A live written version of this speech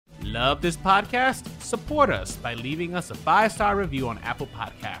Love this podcast? Support us by leaving us a 5-star review on Apple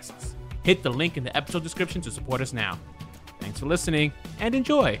Podcasts. Hit the link in the episode description to support us now. Thanks for listening and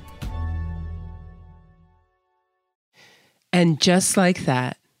enjoy. And just like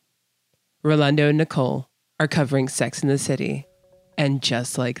that, Rolando and Nicole are covering Sex in the City. And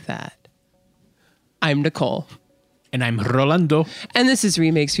just like that, I'm Nicole. And I'm Rolando. And this is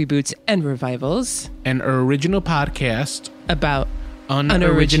Remakes, Reboots, and Revivals. An original podcast about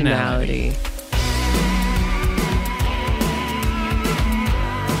unoriginality.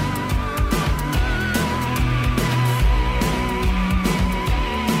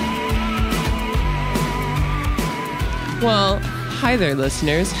 Well, hi there,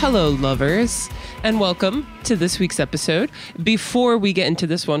 listeners. Hello, lovers. And welcome to this week's episode. Before we get into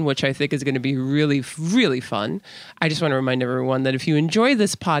this one, which I think is going to be really, really fun, I just want to remind everyone that if you enjoy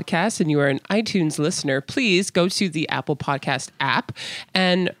this podcast and you are an iTunes listener, please go to the Apple Podcast app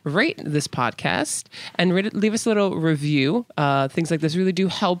and rate this podcast and leave us a little review. Things like this really do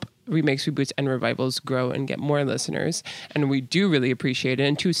help Remakes, Reboots, and Revivals grow and get more listeners. And we do really appreciate it.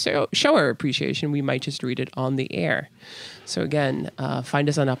 And to show our appreciation, we might just read it on the air. So again, find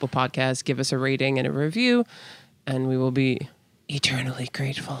us on Apple Podcasts, give us a rating and a review, and we will be eternally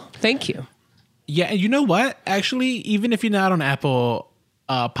grateful. Thank you. Yeah, and you know what? Actually, even if you're not an Apple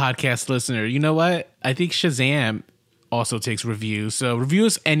podcast listener, you know what? I think Shazam also takes reviews. So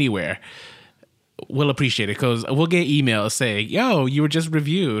reviews anywhere. We'll appreciate it because we'll get emails saying, yo, you were just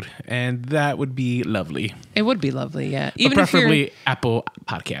reviewed. And that would be lovely. It would be lovely, yeah. Even preferably Apple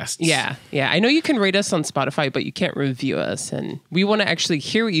Podcasts. Yeah. I know you can rate us on Spotify, but you can't review us. And we want to actually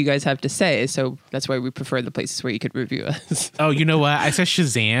hear what you guys have to say. So that's why we prefer the places where you could review us. Oh, you know what? I said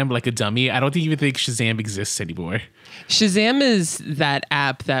Shazam like a dummy. I don't even think Shazam exists anymore. Shazam is that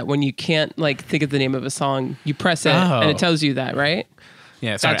app that when you can't think of the name of a song, you press it and it tells you that, right?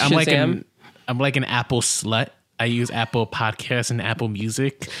 Yeah, sorry. I'm like an Apple slut. I use Apple Podcasts and Apple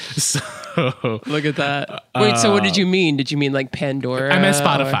Music. So look at that. Wait, so what did you mean? Did you mean like Pandora? I meant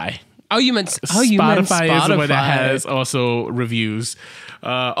Spotify. You meant Spotify. Is the one that has also reviews.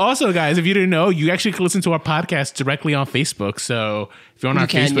 Also, guys, if you didn't know, you actually can listen to our podcast directly on Facebook. So if you're on our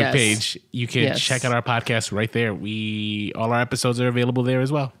Facebook page, you can check out our podcast right there. All our episodes are available there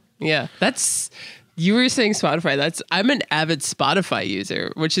as well. Yeah, you were saying Spotify. I'm an avid Spotify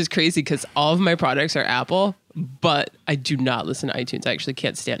user, which is crazy because all of my products are Apple, but I do not listen to iTunes. I actually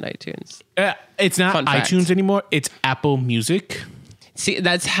can't stand iTunes. It's not iTunes anymore. It's Apple Music. See,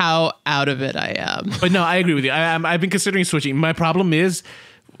 that's how out of it I am. But no, I agree with you. I've been considering switching. My problem is,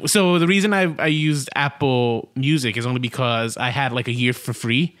 so the reason I used Apple Music is only because I had like a year for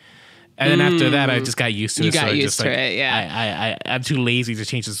free. And then after that, I just got used to it. You got used to it, yeah. I'm too lazy to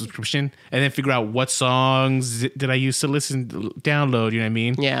change the subscription and then figure out what songs did I use to download, you know what I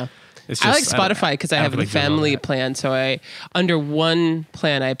mean? Yeah. I like Spotify because I have a family plan. So under one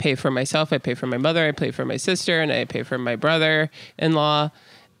plan, I pay for myself, I pay for my mother, I pay for my sister, and I pay for my brother-in-law.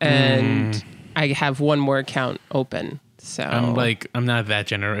 And I have one more account open. So I'm not that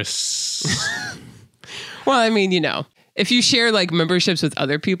generous. Well, I mean, if you share memberships with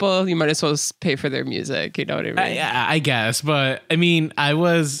other people, you might as well pay for their music. You know what I mean? I guess. But I mean,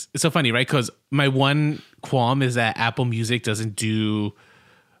 it's so funny, right? Because my one qualm is that Apple Music doesn't do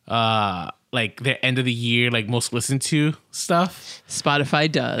their end of the year, most listened to stuff. Spotify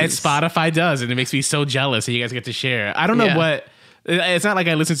does. And Spotify does. And it makes me so jealous that you guys get to share. I don't know what. It's not like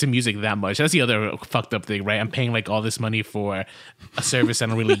I listen to music that much. That's the other fucked up thing, right? I'm paying all this money for a service I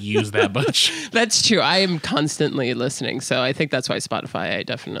don't really use that much. That's true. I am constantly listening. So I think that's why Spotify I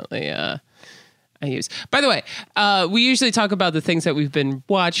definitely I use. By the way, we usually talk about the things that we've been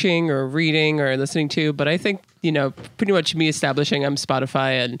watching or reading or listening to. But I think, pretty much me establishing I'm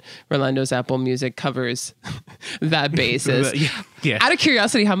Spotify and Rolando's Apple Music covers that basis. Yeah. Out of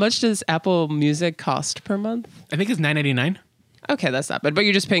curiosity, how much does Apple Music cost per month? I think it's $9.99. Okay, that's not bad. But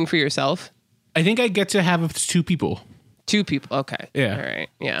you're just paying for yourself? I think I get to have 2 people. 2 people. Okay. Yeah. All right.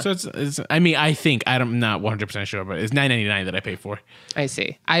 Yeah. So it's I think, I'm not 100% sure, but it's $9.99 that I pay for. I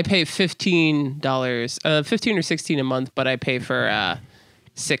see. I pay $15, $15 or $16 a month, but I pay for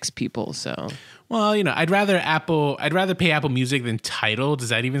 6 people. So. Well, I'd rather pay Apple Music than Tidal. Does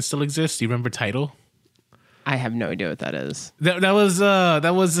that even still exist? Do you remember Tidal? I have no idea what that is. That was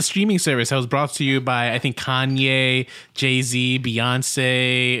the streaming service that was brought to you by I think Kanye, Jay-Z,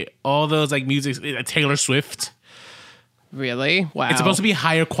 Beyonce, all those music, Taylor Swift. Really? Wow. It's supposed to be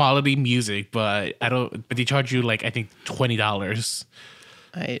higher quality music, but but they charge you I think $20.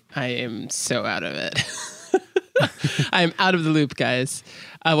 I am so out of it. I'm out of the loop, guys.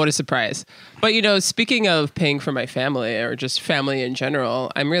 What a surprise. But, speaking of paying for my family or just family in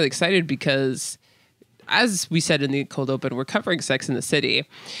general, I'm really excited because, as we said in the cold open, we're covering Sex in the City.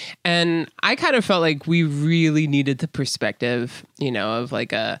 And I kind of felt like we really needed the perspective, of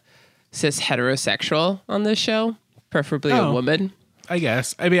like a cis heterosexual on this show, preferably a woman. I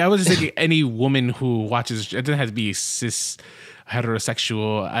guess. I mean, I was just thinking any woman who watches, it doesn't have to be cis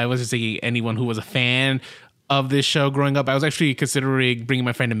heterosexual. I was just thinking anyone who was a fan of this show growing up. I was actually considering bringing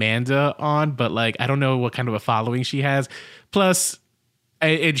my friend Amanda on, but like, I don't know what kind of a following she has. Plus,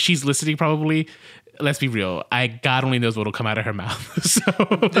 and she's listening probably. Let's be real. God only knows what'll come out of her mouth. So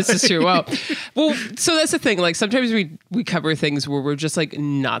this is true. Well, so that's the thing. Like sometimes we cover things where we're just like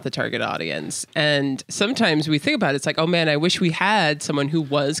not the target audience, and sometimes we think about it, it's like, oh man, I wish we had someone who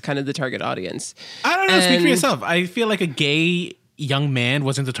was kind of the target audience. I don't know. Speak for yourself. I feel like a gay young man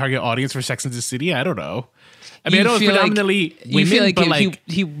wasn't the target audience for Sex and the City. I don't know. I mean, I know it's predominantly women, you feel like but like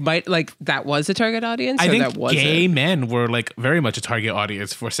he might like that was a target audience. I think that wasn't? Gay men were like very much a target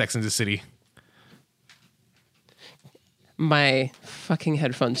audience for Sex and the City. My fucking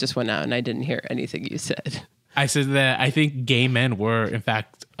headphones just went out and I didn't hear anything you said. I said that I think gay men were, in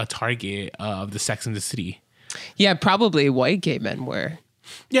fact, a target of the Sex and the City. Yeah, probably white gay men were.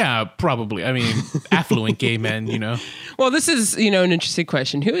 Yeah, probably. I mean, affluent gay men, Well, this is, an interesting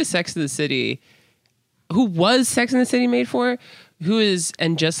question. Who is Sex and the City? Who was Sex and the City made for? Who is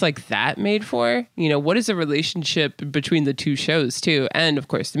And Just Like That made for? What is the relationship between the two shows too? And of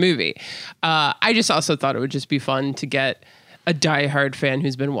course the movie. I just also thought it would just be fun to get a diehard fan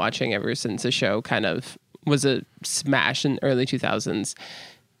who's been watching ever since the show kind of was a smash in the early 2000s.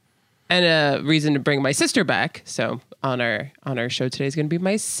 And a reason to bring my sister back. So on our show today is going to be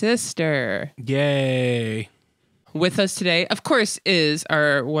my sister. Yay. With us today, of course, is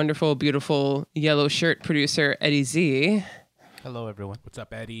our wonderful, beautiful yellow shirt producer, Eddie Z. Hello, everyone. What's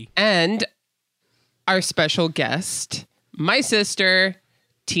up, Eddie? And our special guest, my sister,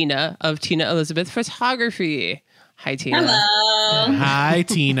 Tina of Tina Elizabeth Photography. Hi, Tina. Hello. Hi,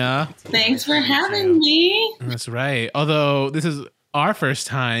 Tina. Thanks for having me. That's right. Although this is our first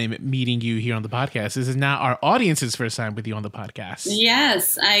time meeting you here on the podcast, this is now our audience's first time with you on the podcast.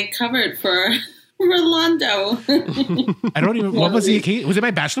 Yes, I covered for Rolando. I don't even. What was the occasion? Was it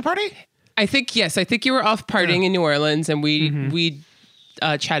my bachelor party? I think you were off partying in New Orleans, and we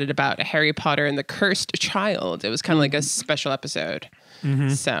chatted about Harry Potter and the Cursed Child. It was kind of like a special episode.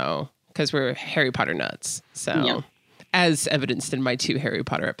 So, because we're Harry Potter nuts. So, as evidenced in my 2 Harry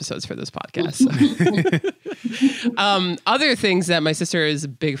Potter episodes for this podcast. Other things that my sister is a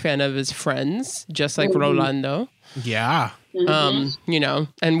big fan of is Friends, just like Rolando. Yeah.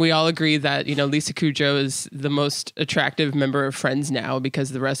 And we all agree that, Lisa Kudrow is the most attractive member of Friends now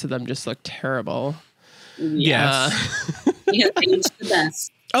because the rest of them just look terrible. Yes. He has aged the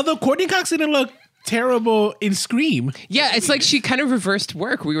best. Although Courtney Cox didn't look terrible in Scream. Yeah, it's like she kind of reversed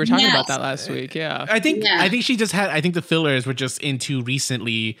work. We were talking about that last week. Yeah. I think she just had, I think the fillers were just in too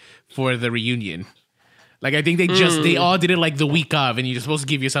recently for the reunion. Like, I think they all did it like the week of, and you're supposed to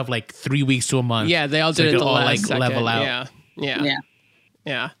give yourself like 3 weeks to a month. Yeah, they all did it the all last like second. level out.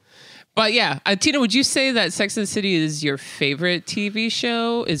 Yeah. But yeah, Tina, would you say that Sex and the City is your favorite TV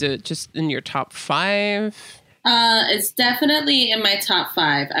show? Is it just in your top 5? It's definitely in my top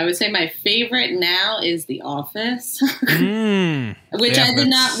 5. I would say my favorite now is The Office, which I did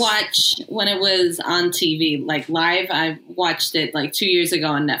not watch when it was on TV, like live. I watched it like 2 years ago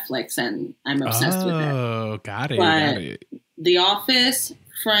on Netflix, and I'm obsessed with it. Oh, got it. But The Office,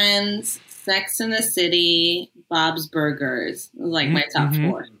 Friends, Sex and the City, Bob's Burgers, like my top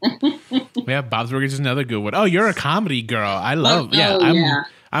 4. Yeah, Bob's Burgers is another good one. Oh, you're a comedy girl. I love.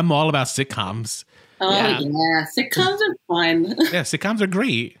 I'm all about sitcoms. Oh, yeah. Sitcoms are fun. Yeah, sitcoms are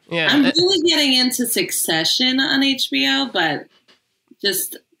great. Yeah. I'm really getting into Succession on HBO, but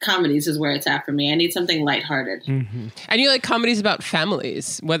just comedies is where it's at for me. I need something lighthearted. Mm-hmm. And you like comedies about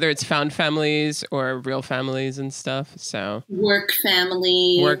families, whether it's found families or real families and stuff. So Work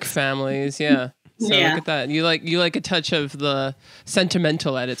families, yeah. So look at that. You like a touch of the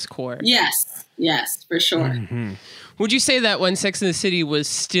sentimental at its core. Yes, for sure. Mm-hmm. Would you say that when Sex and the City was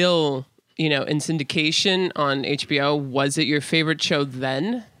still, in syndication on HBO, was it your favorite show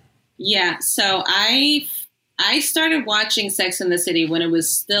then? Yeah. So I started watching Sex and the City when it was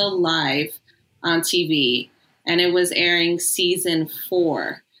still live on TV, and it was airing season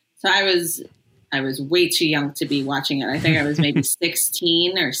 4. So I was way too young to be watching it. I think I was maybe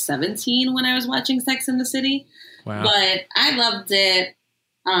 16 or 17 when I was watching Sex and the City. Wow. But I loved it.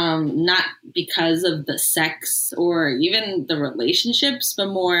 Not because of the sex or even the relationships, but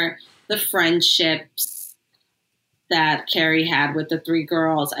more the friendships, that Carrie had with the three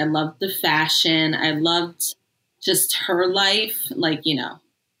girls. I loved the fashion. I loved just her life. Like, you know,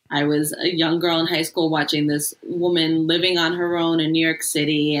 I was a young girl in high school watching this woman living on her own in New York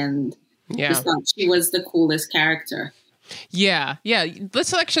City, and just thought she was the coolest character. Yeah.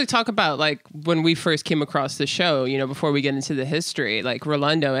 Let's actually talk about like when we first came across the show, you know, before we get into the history. Like,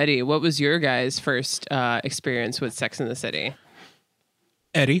 Rolando, Eddie, what was your guys' first experience with Sex and the City?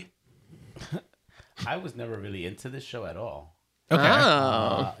 Eddie? I was never really into this show at all. Okay.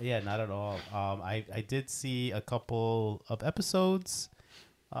 Yeah, not at all. I did see a couple of episodes,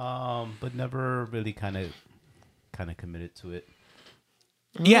 but never really kind of committed to it.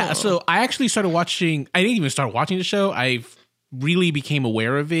 Yeah, so I actually started watching. I didn't even start watching the show. I really became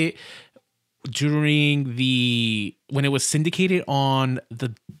aware of it during when it was syndicated on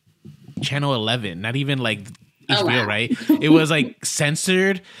the Channel 11. Not even like HBO, right? It was like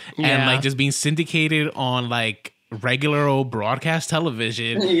censored and like just being syndicated on like regular old broadcast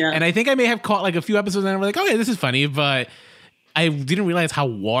television. Yeah. And I think I may have caught like a few episodes and I was like, okay, this is funny, but I didn't realize how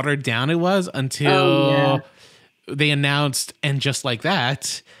watered down it was until they announced And Just Like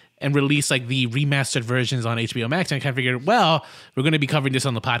That and released like the remastered versions on HBO Max. And I kind of figured, well, we're going to be covering this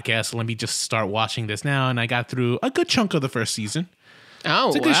on the podcast, so let me just start watching this now. And I got through a good chunk of the first season. Oh,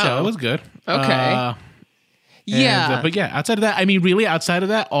 it's a good show. It was good. Okay. But yeah, outside of that, I mean, really, outside of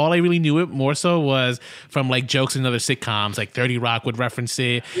that, all I really knew it more so was from like jokes in other sitcoms, like 30 Rock would reference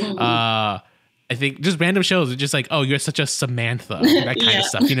it. I think just random shows, just like, oh, you're such a Samantha, that kind of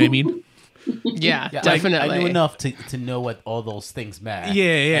stuff. You know what I mean? Yeah, definitely. I knew enough to know what all those things meant.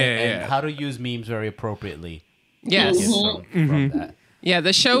 And how to use memes very appropriately. Yes. From that. Yeah,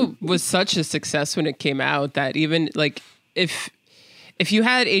 the show was such a success when it came out that even like if you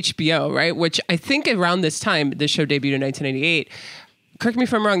had HBO, right, which I think around this time the show debuted in 1998. Correct me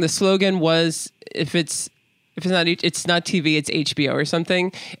if I'm wrong. The slogan was if it's not TV, it's HBO or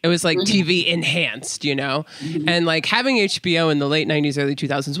something. It was like TV enhanced, you know? And like having HBO in the late 90s, early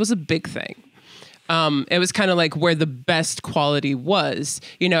 2000s was a big thing. It was kind of like where the best quality was.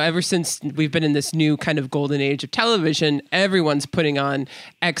 You know, ever since we've been in this new kind of golden age of television, everyone's putting on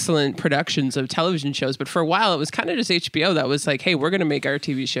excellent productions of television shows. But for a while, it was kind of just HBO that was like, hey, we're going to make our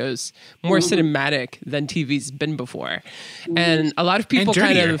TV shows more cinematic than TV's been before. And a lot of people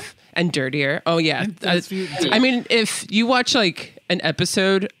and dirtier. Oh yeah. I mean, if you watch like an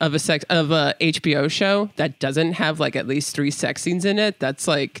episode of a HBO show that doesn't have like at least 3 sex scenes in it, that's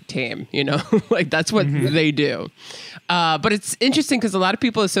like tame, you know, like that's what they do. But it's interesting because a lot of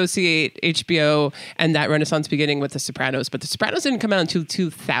people associate HBO and that Renaissance beginning with The Sopranos, but The Sopranos didn't come out until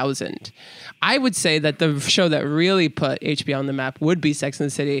 2000. I would say that the show that really put HBO on the map would be Sex and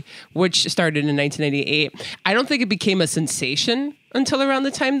the City, which started in 1998. I don't think it became a sensation until around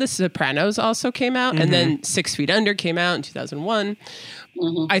the time The Sopranos also came out, and then 6 Feet Under came out in 2001.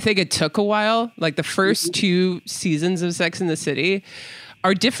 I think it took a while. Like the first 2 seasons of Sex and the City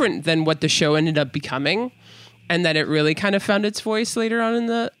are different than what the show ended up becoming, and that it really kind of found its voice later on in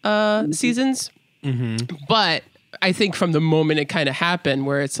the seasons. But I think from the moment it kind of happened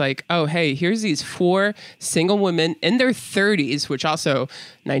where it's like, oh, hey, here's these 4 single women in their 30s, which also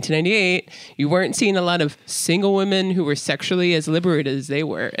 1998, you weren't seeing a lot of single women who were sexually as liberated as they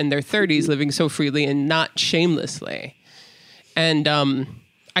were in their 30s, living so freely and not shamelessly. And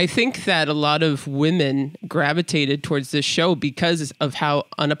I think that a lot of women gravitated towards this show because of how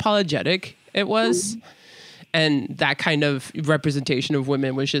unapologetic it was. And that kind of representation of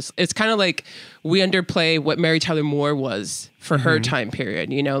women was just, it's kind of like we underplay what Mary Tyler Moore was for her time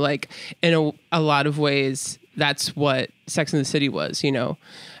period, you know, like in a lot of ways, that's what Sex and the City was, you know.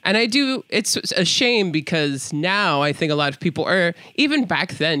 And it's a shame because now I think a lot of people are, even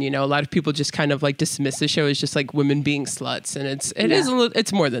back then, you know, a lot of people just kind of like dismiss the show as just like women being sluts. And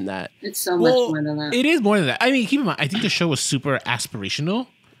it's more than that. It's so much more than that. It is more than that. I mean, keep in mind, I think the show was super aspirational.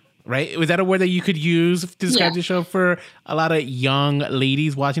 Right? Was that a word that you could use to describe the show for a lot of young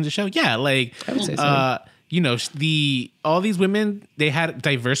ladies watching the show? Yeah, like I would say so. You know, all these women, they had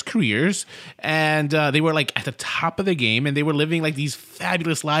diverse careers and they were like at the top of the game and they were living like these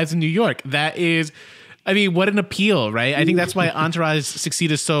fabulous lives in New York. That is, I mean, what an appeal, right? I think that's why Entourage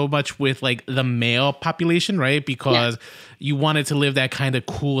succeeded so much with like the male population, right? Because you wanted to live that kind of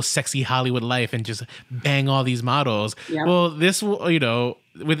cool, sexy Hollywood life and just bang all these models. Yeah. Well, this will, you know,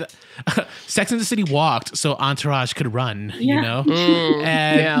 with Sex and the City walked so Entourage could run, you know?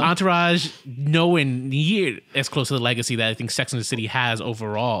 And Entourage nowhere near as close to the legacy that I think Sex and the City has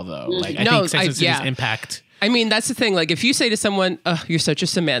overall, though. Like, I think Sex and the City's impact I mean, that's the thing. Like, if you say to someone, "Oh, you're such a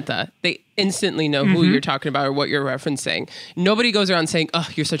Samantha," they instantly know who you're talking about or what you're referencing. Nobody goes around saying, "Oh,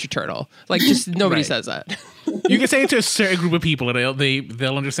 you're such a turtle." Like, just nobody Right. says that. You can say it to a certain group of people and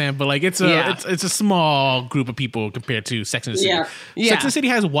they'll understand, but like it's a small group of people compared to Sex and the City. Yeah. Yeah. Sex and the City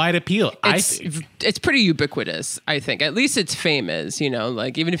has wide appeal. I think. It's pretty ubiquitous, I think. At least its fame is,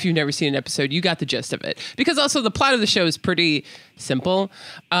 like even if you've never seen an episode, you got the gist of it. Because also the plot of the show is pretty simple.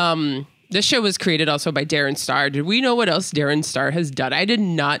 This show was created also by Darren Star. Did we know what else Darren Star has done? I did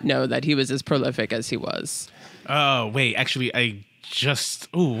not know that he was as prolific as he was. Oh wait, actually, wait,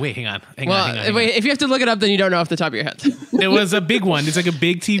 hang on. Hang Well, on. wait, if you have to look it up, then you don't know off the top of your head. There was a big one. It's like a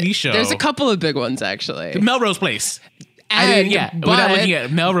big TV show. There's a couple of big ones, actually. Melrose Place. And, Without looking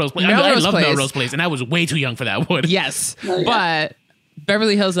at Melrose Place. I Melrose love Place. Melrose Place, and I was way too young for that one. Yes, Oh, yeah. but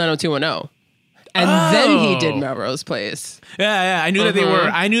Beverly Hills 90210. And then he did Melrose Place. Yeah. I knew that they were.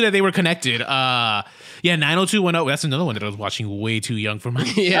 I knew that they were connected. Yeah, 90210. That's another one that I was watching way too young for my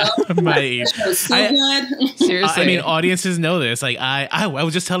Yeah. my age. It was so I- good. Seriously. I mean, audiences know this. Like, I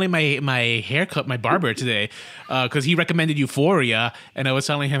was just telling my barber today, because he recommended Euphoria, and I was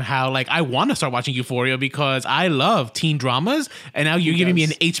telling him how like I want to start watching Euphoria because I love teen dramas, and now you're giving me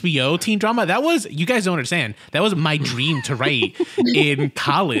an HBO teen drama. You guys don't understand. That was my dream to write in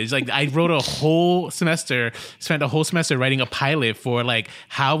college. Like, I wrote spent a whole semester writing a pilot for like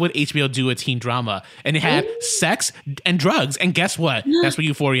how would HBO do a teen drama, and it had sex and drugs, and guess what? That's what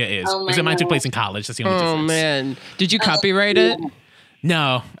Euphoria is. Oh my Because mine took God. place in college. That's the only Oh difference. man, did you copyright it?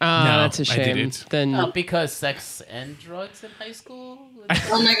 No, Oh, no, that's a I shame. didn't. Then Not because sex and drugs in high school?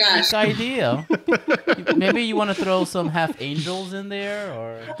 Oh my gosh. Good idea. Maybe you want to throw some half angels in there,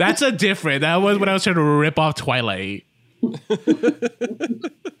 or That's different. That was when I was trying to rip off Twilight.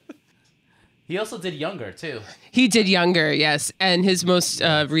 he also did Younger too. he did Younger, yes, and his most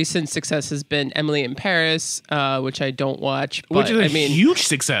recent success has been Emily in Paris, which I don't watch, but Which is a I mean, huge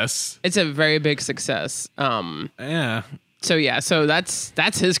success. it's a very big success. Yeah. So yeah, so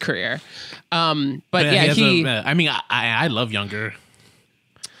that's his career. But he yeah, has he. I love Younger.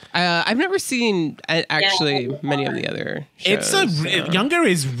 I've never seen actually many of the other shows. Younger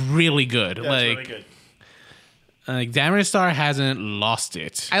is really good. really like, good. like Darren Star hasn't lost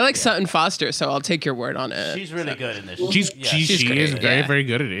it. I like Sutton Foster, so I'll take your word on it. She's really good in this. She great, is very, yeah. very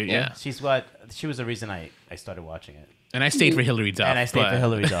good at it. Yeah. Yeah. She was the reason I started watching it. And I stayed for Hillary Duff. And I stayed but- for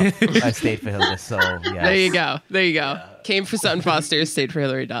Hillary Duff. I stayed for Hillary. So yeah. There you go. There you go. Came for Sutton Foster, stayed for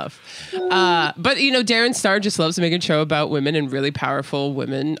Hillary Duff. But Darren Star just loves making a show about women and really powerful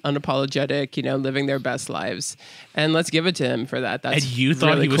women, unapologetic, living their best lives. And let's give it to him for that. That's And you thought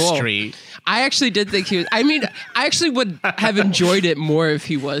really he was cool. straight. I actually did think he was. I mean, I actually would have enjoyed it more if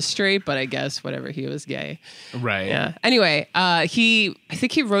he was straight, but I guess whatever, he was gay. Right. Yeah. Anyway, I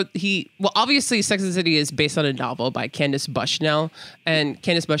think he wrote well, obviously Sex and the City is based on a novel by Candace Bushnell, and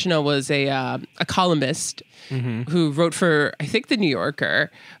Candace Bushnell was a columnist who wrote for, I think, The New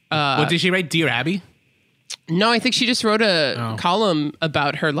Yorker. What did she write? Dear Abby? No, I think she just wrote a column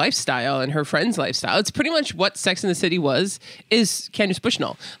about her lifestyle and her friend's lifestyle. It's pretty much what Sex and the City is Candace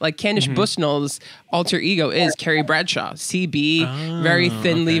Bushnell. Like Candace Bushnell's alter ego is Carrie Bradshaw, CB, very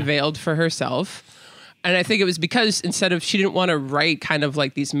thinly veiled for herself. And I think it was because she didn't want to write kind of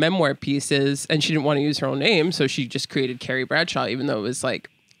like these memoir pieces, and she didn't want to use her own name, so she just created Carrie Bradshaw, even though it was like,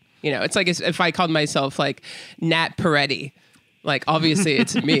 it's like if I called myself like Nat Peretti. Like, obviously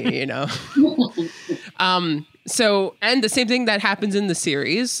it's me, So, and the same thing that happens in the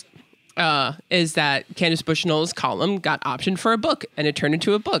series is that Candace Bushnell's column got optioned for a book, and it turned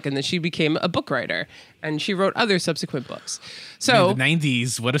into a book, and then she became a book writer, and she wrote other subsequent books. So, In the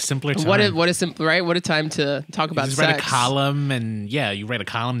 90s, what a simpler time. what a simple, right? What a time to talk about You just sex. write a column, and you write a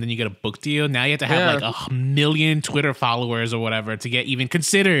column, then you get a book deal. Now you have to have Yeah. like 1 million Twitter followers or whatever to get even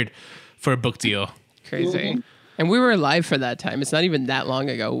considered for a book deal. Crazy. And we were alive for that time. It's not even that long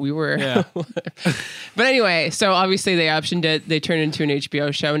ago. We were. Yeah. But anyway, so obviously they optioned it. They turned it into an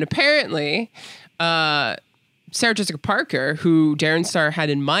HBO show. And apparently, Sarah Jessica Parker, who Darren Star had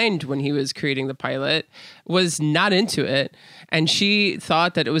in mind when he was creating the pilot, was not into it. And she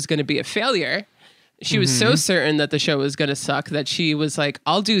thought that it was going to be a failure. She was so certain that the show was going to suck that she was like,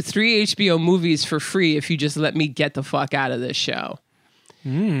 I'll do 3 HBO movies for free if you just let me get the fuck out of this show.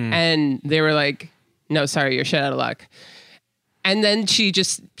 And they were like, no, sorry, you're shit out of luck. And then she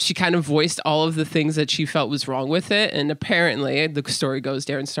kind of voiced all of the things that she felt was wrong with it. And apparently, the story goes,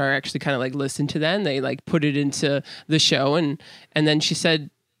 Darren Star actually kind of like listened to them. They like put it into the show. And then she said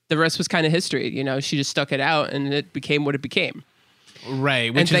the rest was kind of history. She just stuck it out and it became what it became. Right,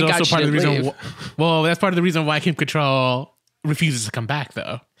 And which is thank God also she part of the didn't reason. leave. Well, that's part of the reason why Kim Cattrall refuses to come back,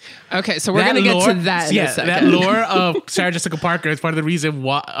 though. Okay, so we're gonna get to that in a second. That lore of Sarah Jessica Parker is part of the reason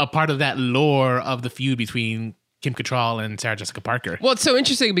why a part of that lore of the feud between Kim Cattrall and Sarah Jessica Parker. Well, it's so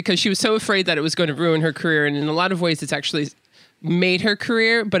interesting because she was so afraid that it was going to ruin her career, and in a lot of ways, it's actually made her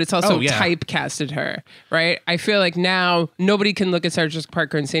career, but it's also typecasted her, right? I feel like now nobody can look at Sarah Jessica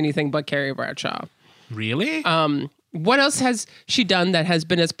Parker and say anything but Carrie Bradshaw. Really? What else has she done that has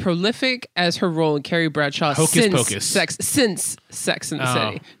been as prolific as her role in Carrie Bradshaw since Sex and the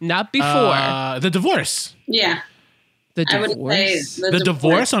City? Not before. The Divorce. Yeah. The I would Divorce. say The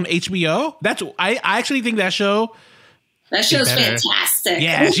Divorce on HBO. I actually think that show. That show's better. fantastic.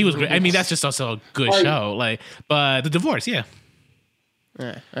 Yeah, she was great. I mean, that's just also a good show. But The Divorce, yeah.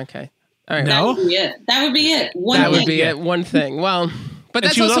 Okay. All right. No? That would be it. That would be it. One thing. Well, but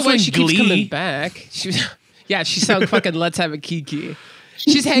that's she was also why in she keeps Glee. coming back. She sounds fucking Let's Have a Kiki.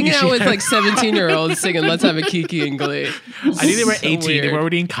 She's hanging out with like 17-year-olds singing Let's Have a Kiki in Glee. I think they were So 18. They weird. were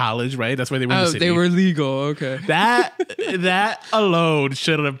already in college, right? That's why they were in the Oh, city. they were legal. Okay. That alone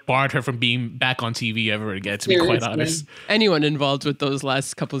should have barred her from being back on TV ever again, to be quite Seriously. honest. Anyone involved with those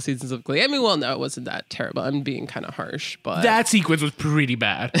last couple of seasons of Glee? I mean, well, no, it wasn't that terrible. I'm being kind of harsh, but That sequence was pretty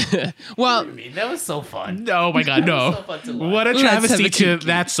bad. well, I mean, that was so fun. Oh my God, no. So fun to watch. What a Let's have travesty a to kiki.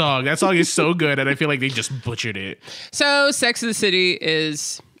 that song. That song is so good, and I feel like they just butchered it. so Sex and the City is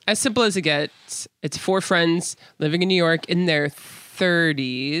as simple as it gets. It's 4 friends living in New York in their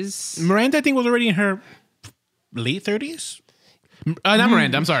 30s. Miranda, I think, was already in her late 30s. Not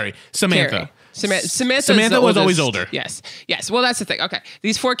Miranda, I'm sorry. Samantha. Carrie. Samantha was always older. Yes. Well, that's the thing. Okay.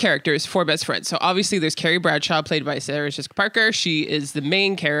 These 4 characters, 4 best friends. So obviously there's Carrie Bradshaw, played by Sarah Jessica Parker. She is the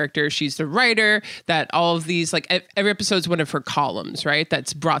main character. She's the writer that all of these, like every episode is one of her columns, right?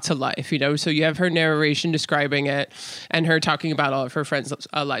 That's brought to life, So you have her narration describing it and her talking about all of her friends'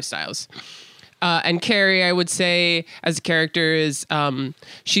 lifestyles. And Carrie, I would say, as a character is,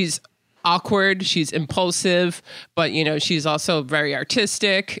 she's awkward, she's impulsive, but she's also very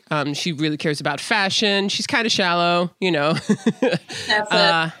artistic. She really cares about fashion. She's kind of shallow,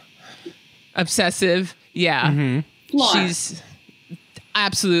 That's obsessive. Yeah. Flawed. She's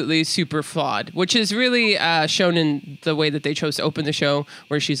absolutely super flawed, which is really shown in the way that they chose to open the show,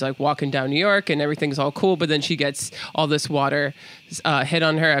 where she's like walking down New York and everything's all cool, but then she gets all this water hit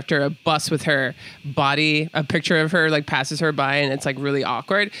on her after a bus with her body, a picture of her like passes her by, and it's like really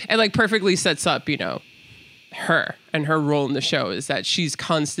awkward. It like perfectly sets up, her and her role in the show is that she's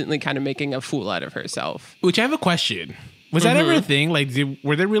constantly kind of making a fool out of herself. Which I have a question. Was that ever a thing? Like,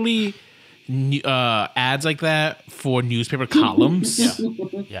 were there really ads like that for newspaper columns?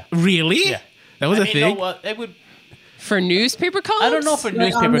 Yeah. Really? Yeah. That was I a mean, thing? You know what? It would. For newspaper columns? I don't know for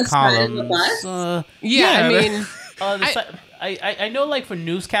Like on newspaper the side of the columns. bus? Yeah, Yeah, I mean... I know, like for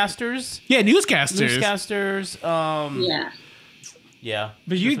newscasters. Yeah, newscasters. yeah. Yeah.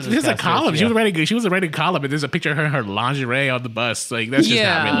 But For there's a newscasters, column. yeah. She was writing a column, and there's a picture of her in her lingerie on the bus. Like, that's just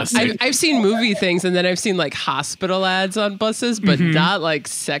not realistic. I've seen movie things, and then I've seen like hospital ads on buses, but not like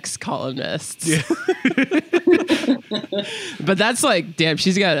sex columnists. Yeah. But that's like, damn,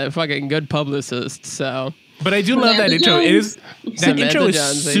 she's got a fucking good publicist. So But I do love that Samantha intro. It is that Samantha intro is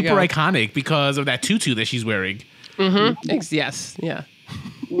Jones, there you super go. iconic because of that tutu that she's wearing. yes, yeah.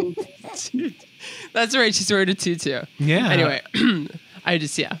 That's right. She's wearing a tutu. Yeah. Anyway, I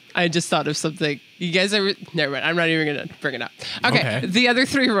just thought of something. You guys ever? Never mind. I'm not even gonna bring it up. Okay. Okay. The other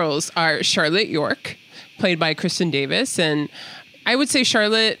 3 roles are Charlotte York, played by Kristen Davis, and I would say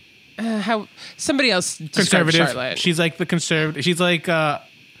Charlotte. How somebody else describe Conservative. Charlotte? She's like the conservative. She's like the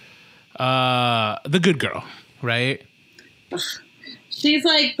good girl, right? She's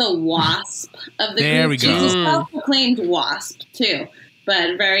like the wasp of the There group. we go. She's a self-proclaimed wasp too,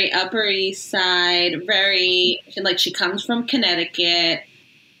 but very Upper East Side. She comes from Connecticut,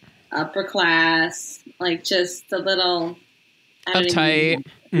 upper class, like just a little I don't Uptight.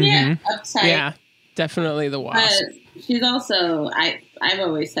 even- Yeah, uptight. Yeah, definitely the wasp. But she's also I've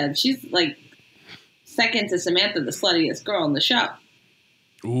always said she's like second to Samantha, the sluttiest girl in the show.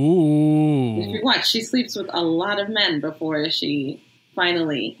 If Ooh. you watch, she sleeps with a lot of men before she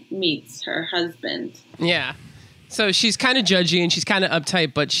finally meets her husband. Yeah. So she's kind of judgy and she's kind of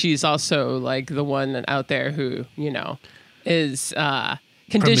uptight, but she's also like the one out there who, is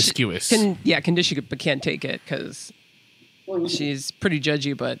Promiscuous. conditioned, but can't take it because she's pretty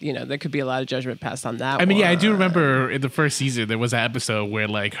judgy, but there could be a lot of judgment passed on that. I mean, yeah, I do one. remember in the first season there was an episode where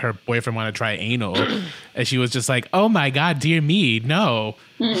like her boyfriend wanted to try anal, and she was just like, "Oh my god, dear me, no."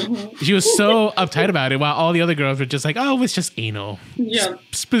 She was so uptight about it, while all the other girls were just like, "Oh, it's just anal." Yeah.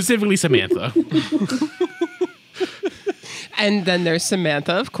 Specifically Samantha. And then there's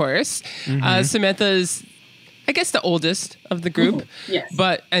Samantha, of course. Samantha's I guess, the oldest of the group. Yes.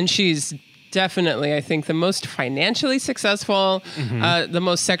 And she's definitely, I think, the most financially successful, the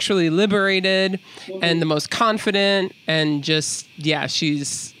most sexually liberated, and the most confident. And just,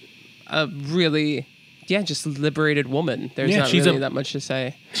 she's a really, just liberated woman. There's not really that much to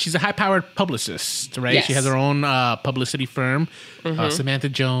say. She's a high-powered publicist, right? Yes. She has her own publicity firm, Samantha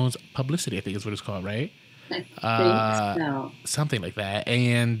Jones Publicity, I think is what it's called, right? I think so. Something like that.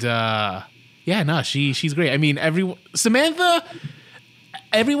 And she's great. I mean, Samantha.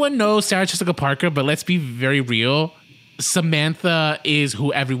 Everyone knows Sarah Jessica Parker, but let's be very real. Samantha is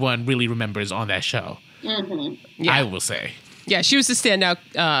who everyone really remembers on that show. I will say. Yeah, she was the standout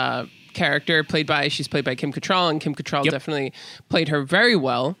character she's played by Kim Cattrall, and Kim Cattrall definitely played her very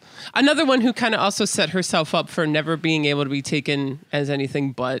well. Another one who kind of also set herself up for never being able to be taken as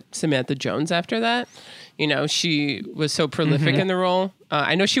anything but Samantha Jones after that. You know, she was so prolific in the role.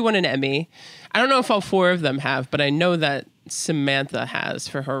 I know she won an Emmy. I don't know if all four of them have, but I know that Samantha has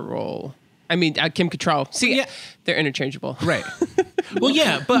for her role. I mean, Kim Cattrall. See, they're interchangeable. Right. Well,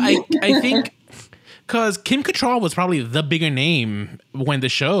 yeah, but I think because Kim Cattrall was probably the bigger name when the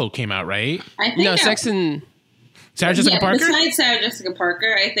show came out, right? I think Sex and... Sarah Jessica Parker? Besides Sarah Jessica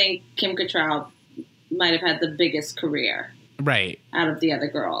Parker, I think Kim Cattrall might have had the biggest career. Right. Out of the other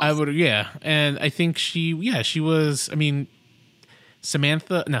girls. I would, and I think she was, I mean... Kim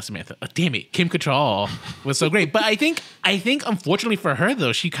Cattrall was so great. But I think unfortunately for her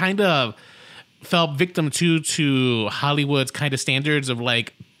though, she kind of fell victim to Hollywood's kind of standards of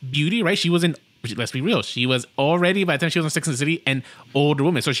like beauty, right? She wasn't, let's be real, she was already, by the time she was on Sex and the City, an older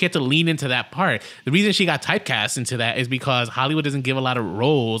woman. So she had to lean into that part. The reason she got typecast into that is because Hollywood doesn't give a lot of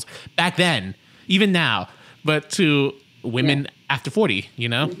roles back then, even now, but to women after 40, you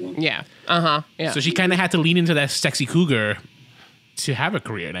know? Yeah. Yeah. So she kind of had to lean into that sexy cougar to have a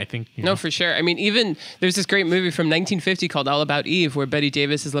career, and I think no, for sure. I mean, even there's this great movie from 1950 called All About Eve, where Bette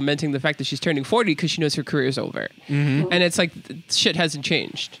Davis is lamenting the fact that she's turning 40 because she knows her career is over, and it's like shit hasn't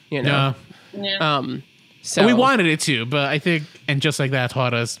changed, you know. So we wanted it to, but I think, and just like that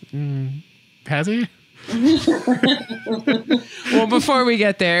taught us, has he? Well, before we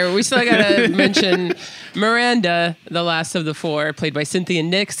get there, we still gotta mention Miranda, the last of the four, played by Cynthia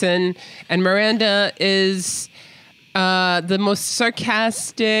Nixon, and Miranda is the most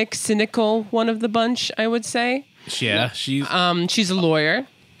sarcastic, cynical one of the bunch, I would say. Yeah, she's a lawyer.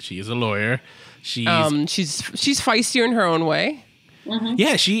 She is a lawyer. She's feisty in her own way.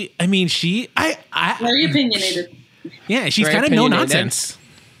 Yeah, very opinionated. Yeah, she's kind of no nonsense.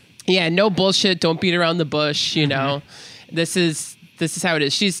 Yeah, no bullshit. Don't beat around the bush. You know, this is how it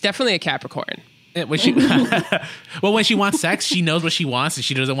is. She's definitely a Capricorn. When she, when she wants sex, she knows what she wants, and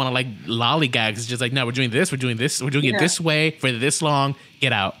she doesn't want to like lollygag. It's just like, no, we're doing this, we're doing it this way for this long.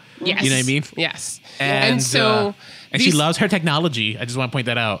 Get out. Yes. You know what I mean? Yes. And so, and she loves her technology. I just want to point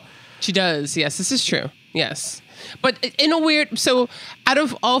that out. She does. Yes, this is true. Yes. But in a weird, so out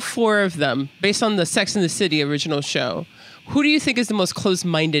of all four of them, based on the Sex and the City original show, who do you think is the most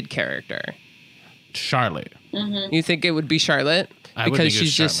close-minded character? Charlotte. You think it would be Charlotte? Because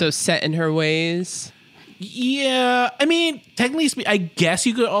she's just so set in her ways? Yeah. I mean, technically, I guess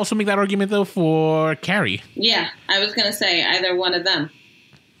you could also make that argument, though, for Carrie. Yeah, I was going to say either one of them.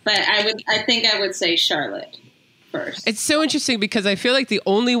 But I think I would say Charlotte first. It's so interesting because I feel like the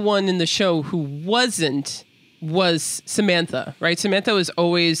only one in the show who wasn't was Samantha, right? Samantha was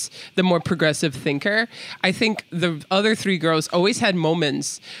always the more progressive thinker. I think the other three girls always had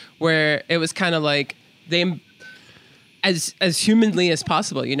moments where it was kind of like they... as humanly as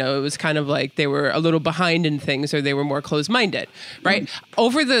possible, you know, it was kind of like they were a little behind in things or they were more closed-minded, right?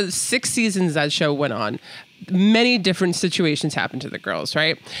 Over the 6 seasons that show went on, many different situations happened to the girls,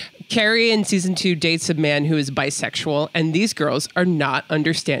 right? Carrie in season 2 dates a man who is bisexual, and these girls are not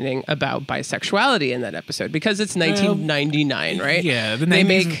understanding about bisexuality in that episode because it's 1999, right? Yeah, they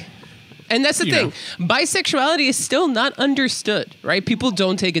make... And that's the thing. Bisexuality is still not understood, right? People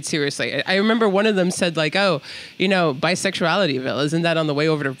don't take it seriously. I remember one of them said like, oh, you know, bisexualityville, isn't that on the way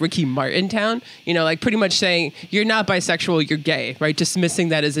over to Ricky Martin town? You know, like pretty much saying you're not bisexual, you're gay, right? Dismissing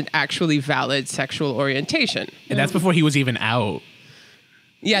that as an actually valid sexual orientation. And that's before he was even out.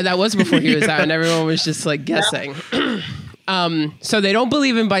 Yeah, that was before he was out and everyone was just like guessing. So they don't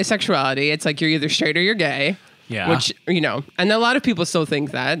believe in bisexuality. It's like you're either straight or you're gay. Yeah. Which, you know, and a lot of people still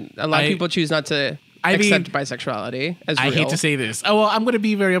think that. A lot of people choose not to accept bisexuality as real. I hate to say this. Oh, well, I'm going to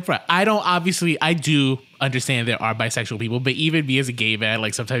be very upfront. I do understand there are bisexual people, but even me as a gay man,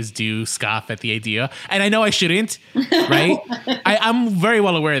 like sometimes do scoff at the idea. And I know I shouldn't, right? I'm very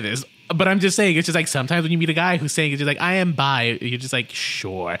well aware of this. But I'm just saying, it's just like sometimes when you meet a guy who's saying it's just like, I am bi, you're just like,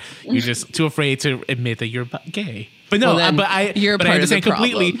 sure. You're just too afraid to admit that you're gay. But no, you're but part I of the understand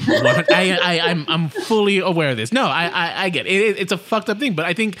completely. I'm fully aware of this. No, I get it. It's a fucked up thing, but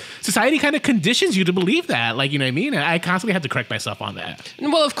I think society kind of conditions you to believe that. Like, you know what I mean? And I constantly have to correct myself on that.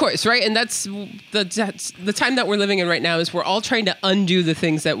 Well, of course, right? And that's the time that we're living in right now is we're all trying to undo the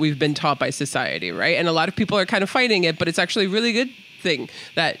things that we've been taught by society, right? And a lot of people are kind of fighting it, but it's actually a really good thing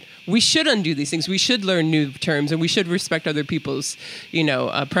that we should undo these things. We should learn new terms, and we should respect other people's,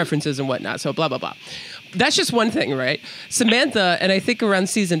 preferences and whatnot. So blah, blah, blah. That's just one thing, right? Samantha, and I think around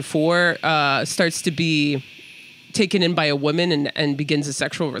season 4, starts to be taken in by a woman and begins a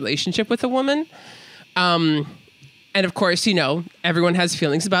sexual relationship with a woman. And of course, everyone has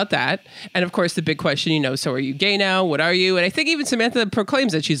feelings about that. And of course, the big question, so are you gay now? What are you? And I think even Samantha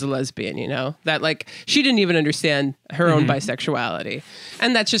proclaims that she's a lesbian, that like she didn't even understand her own bisexuality.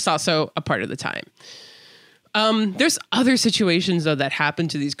 And that's just also a part of the time. There's other situations though that happen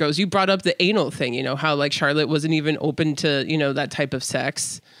to these girls. You brought up the anal thing, how like Charlotte wasn't even open to, that type of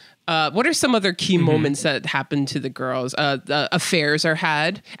sex. What are some other key moments that happen to the girls? The affairs are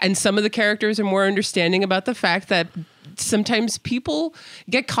had, and some of the characters are more understanding about the fact that sometimes people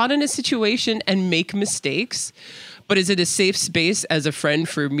get caught in a situation and make mistakes. But is it a safe space as a friend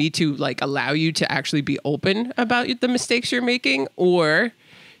for me to like allow you to actually be open about the mistakes you're making? Or,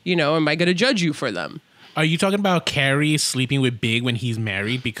 am I going to judge you for them? Are you talking about Carrie sleeping with Big when he's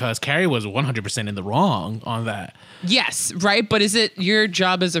married? Because Carrie was 100% in the wrong on that. Yes, right. But is it your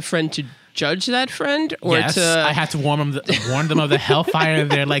job as a friend to judge that friend, or yes, I had to warn them of the hellfire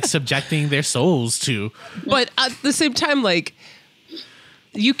they're like subjecting their souls to? But at the same time, like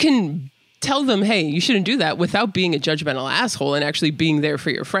you can tell them, hey, you shouldn't do that without being a judgmental asshole and actually being there for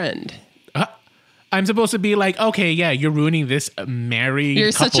your friend. I'm supposed to be like, okay, yeah, you're ruining this married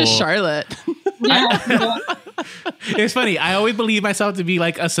You're couple. such a Charlotte. It's funny. I always believe myself to be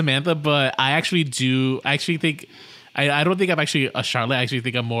like a Samantha, but I actually think I don't think I'm actually a Charlotte. I actually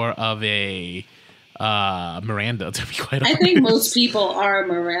think I'm more of a Miranda, to be quite honest. I think most people are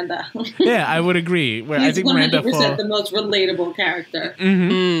Miranda. Yeah, I would agree. Where He's I think Miranda 100% the most relatable character.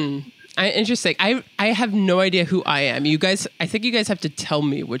 Interesting. I have no idea who I am. I think you guys have to tell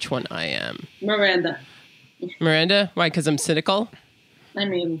me which one I am. Miranda. Miranda? Why? Because I'm cynical? I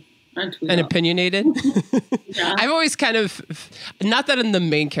mean, aren't we and all? opinionated? Yeah. I've always kind of, not that I'm the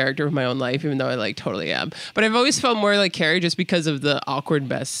main character of my own life, even though I like totally am, but I've always felt more like Carrie just because of the awkward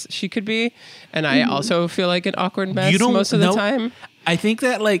mess she could be. And I also feel like an awkward mess most of the time. I think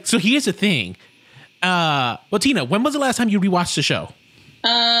that like, so here's the thing. Well, Tina, when was the last time you rewatched the show?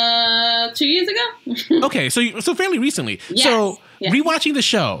 2 years ago. Okay, so fairly recently. Yes, So yes. rewatching the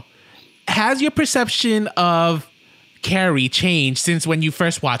show, has your perception of Carrie changed since when you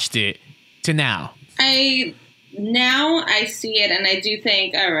first watched it to now? Now I see it and I do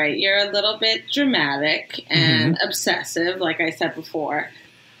think, all right, you're a little bit dramatic and obsessive, like I said before.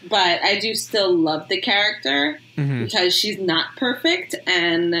 But I do still love the character because she's not perfect.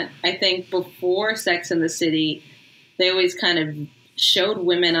 And I think before Sex and the City, they always kind of showed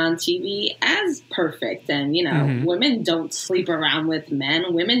women on TV as perfect. And, women don't sleep around with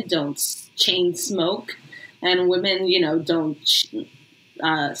men. Women don't chain smoke. And women, don't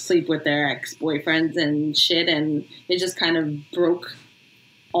sleep with their ex-boyfriends and shit. And it just kind of broke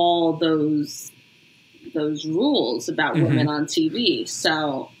all those rules about women on TV.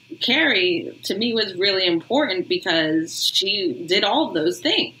 So Carrie, to me, was really important because she did all of those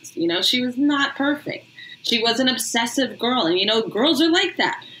things. She was not perfect. She was an obsessive girl. And, girls are like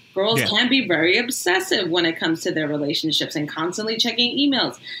that. Girls can be very obsessive when it comes to their relationships and constantly checking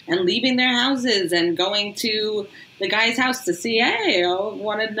emails and leaving their houses and going to the guy's house to see, hey, I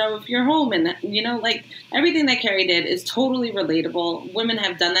want to know if you're home. And, everything that Carrie did is totally relatable. Women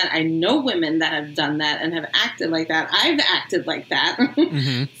have done that. I know women that have done that and have acted like that. I've acted like that.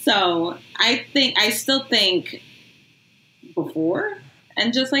 So I still think before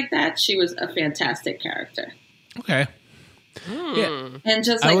and just like that, she was a fantastic character. Okay. Yeah. And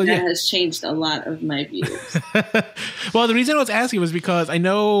just like that has changed a lot of my views. Well, the reason I was asking was because I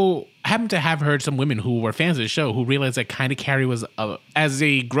happen to have heard some women who were fans of the show who realized that kind of Carrie was, as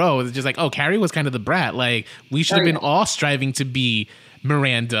they grow, it's just like, oh, Carrie was kind of the brat. Like, we should have been all striving to be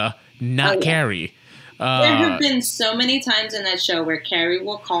Miranda, not Carrie. There have been so many times in that show where Carrie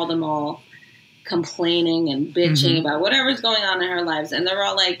will call them all complaining and bitching about whatever's going on in her lives. And they're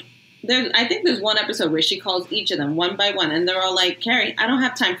all like, I think there's one episode where she calls each of them one by one, and they're all like, Carrie, I don't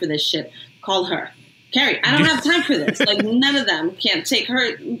have time for this shit. Call her. Carrie, I don't have time for this. Like, none of them can take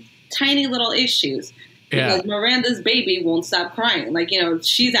her tiny little issues. Because Miranda's baby won't stop crying. Like,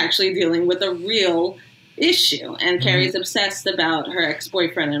 she's actually dealing with a real issue. And Carrie's obsessed about her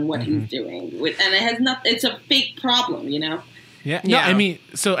ex-boyfriend and what he's doing. And it has nothing, it's a fake problem, Yeah. No, I mean,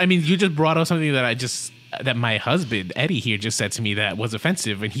 you just brought up something that my husband, Eddie, here just said to me that was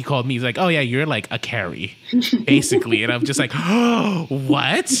offensive. And he called me, he's like, oh, yeah, you're like a Carrie, basically. And I'm just like, oh,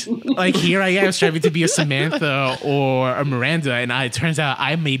 what? Like, here I am striving to be a Samantha or a Miranda. And it turns out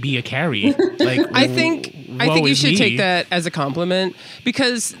I may be a Carrie. Like, I think you should take that as a compliment,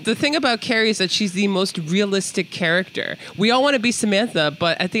 because the thing about Carrie is that she's the most realistic character. We all want to be Samantha,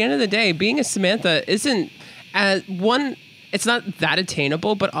 but at the end of the day, being a Samantha isn't it's not that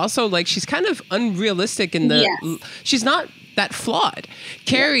attainable, but also like she's kind of unrealistic in she's not that flawed.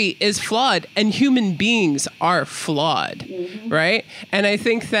 Carrie is flawed, and human beings are flawed, right? And I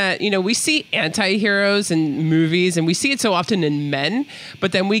think that, we see anti-heroes in movies, and we see it so often in men,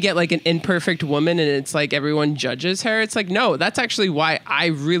 but then we get like an imperfect woman, and it's like everyone judges her. It's like, no, that's actually why I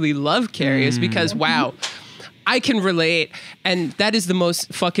really love Carrie, is because, wow, I can relate, and that is the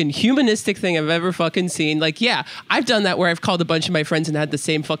most fucking humanistic thing I've ever fucking seen. Like, yeah, I've done that where I've called a bunch of my friends and had the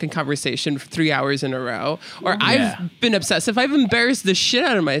same fucking conversation for 3 hours in a row. Or I've been obsessive. I've embarrassed the shit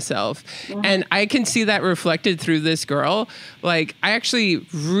out of myself. And I can see that reflected through this girl. Like, I actually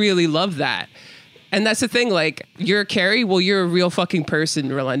really love that. And that's the thing, like, you're Carrie, well, you're a real fucking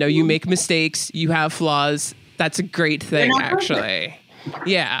person, Rolando. You make mistakes, you have flaws. That's a great thing, actually.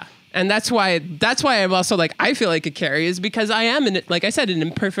 Yeah. And that's why I'm also like, I feel like a Carrie, is because I am, like I said, an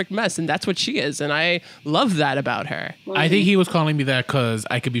imperfect mess, and that's what she is, and I love that about her. I think he was calling me that because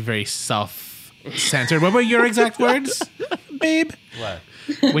I could be very self-centered. What were your exact words, babe? What?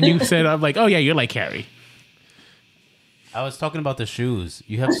 When you said, I'm like, oh yeah, you're like Carrie. I was talking about the shoes.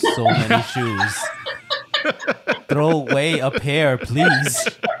 You have so many shoes. Throw away a pair, please.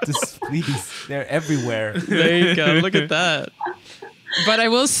 Just please. They're everywhere. There you go. Look at that. But I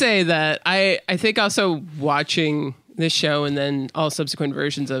will say that I think also watching this show and then all subsequent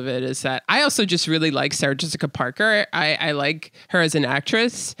versions of it is that I also just really like Sarah Jessica Parker. I like her as an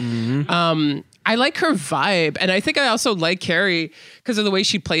actress. I like her vibe. And I think I also like Carrie because of the way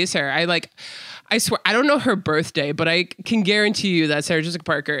she plays her. I swear, I don't know her birthday, but I can guarantee you that Sarah Jessica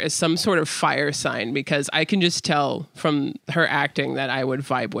Parker is some sort of fire sign, because I can just tell from her acting that I would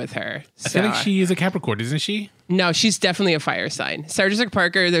vibe with her. I feel like she is a Capricorn, isn't she? No, she's definitely a fire sign. Sarah Jessica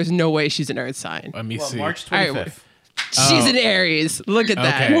Parker, there's no way she's an earth sign. Let me see. March 25th. Right, she's an Aries. Look at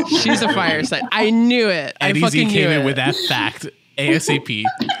that. Okay. She's a fire sign. I knew it. I fucking knew it. With that fact ASAP.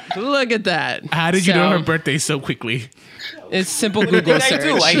 Look at that. How did you know her birthday so quickly? It's simple Google search.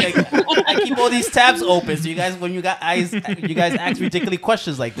 I keep all these tabs open, so you guys, when you guys ask ridiculous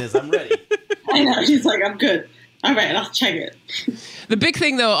questions like this, I'm ready. I know. She's like, I'm good. All right, I'll check it. The big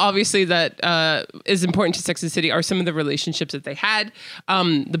thing, though, obviously, that is important to Sex and the City are some of the relationships that they had.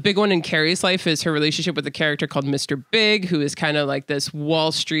 The big one in Carrie's life is her relationship with a character called Mr. Big, who is kind of like this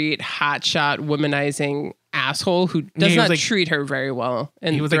Wall Street hotshot womanizing asshole who does not treat her very well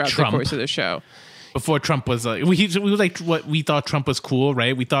throughout the course of the show. Before Trump was he was like what we thought Trump was cool,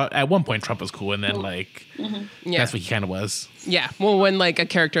 right? We thought at one point Trump was cool, and then that's what he kind of was. Yeah. Well, when like a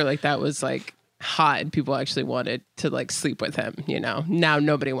character like that was like hot and people actually wanted to like sleep with him, now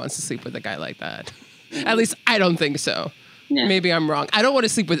nobody wants to sleep with a guy like that. At least I don't think so. Yeah. Maybe I'm wrong. I don't want to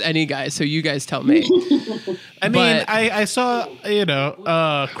sleep with any guy, so you guys tell me. I mean, I saw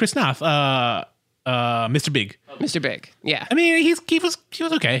Chris Noth, Mr. Big. Mr. Big. Yeah. I mean, he was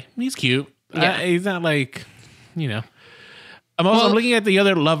okay. He's cute. Yeah. He's not like, I'm looking at the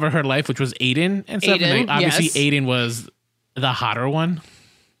other love of her life, which was Aiden and stuff. Aiden, and obviously, Aiden was the hotter one.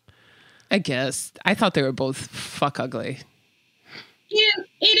 I guess. I thought they were both fuck ugly. Yeah,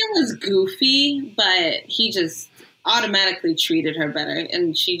 Aiden was goofy, but he just automatically treated her better,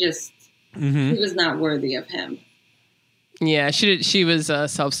 and she just he was not worthy of him. Yeah, she was a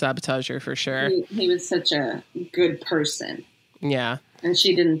self-sabotager for sure. He was such a good person. Yeah. And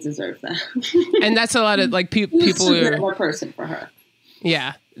she didn't deserve that. And that's a lot of like people who are more person for her.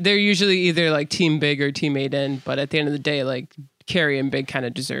 Yeah. They're usually either like Team Big or Team Aiden, but at the end of the day, like Carrie and Big kind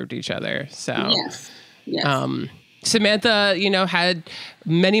of deserved each other. So yes. Samantha, had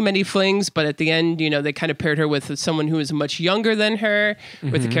many, many flings, but at the end, they kind of paired her with someone who was much younger than her,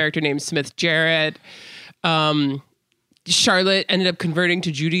 with a character named Smith Jarrett. Charlotte ended up converting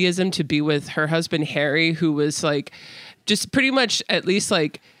to Judaism to be with her husband, Harry, who was like just pretty much at least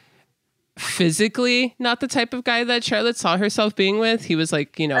like physically not the type of guy that Charlotte saw herself being with. He was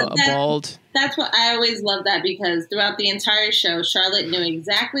like, a bald. That's what I always love that, because throughout the entire show, Charlotte knew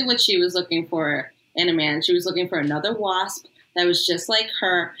exactly what she was looking for in a man. She was looking for another wasp that was just like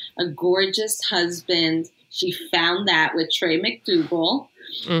her, a gorgeous husband. She found that with Trey McDougal,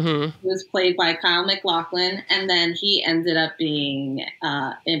 who was played by Kyle MacLachlan, and then he ended up being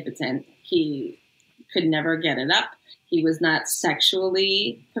impotent. He could never get it up. He was not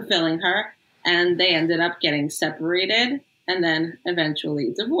sexually fulfilling her, and they ended up getting separated and then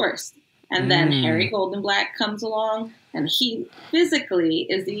eventually divorced. And then Harry Goldenblatt comes along, and he physically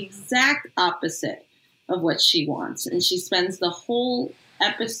is the exact opposite of what she wants. And she spends the whole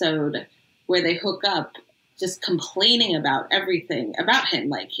episode where they hook up just complaining about everything about him.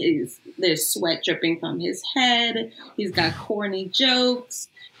 Like there's sweat dripping from his head. He's got corny jokes.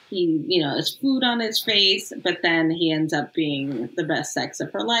 He, has food on his face, but then he ends up being the best sex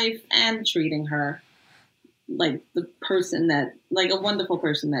of her life and treating her like the person like a wonderful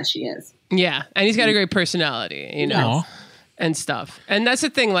person that she is. Yeah. And he's got a great personality, and stuff. And that's the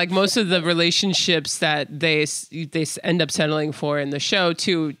thing, like most of the relationships that they end up settling for in the show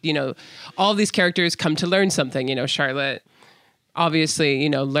too, all these characters come to learn something. Charlotte obviously,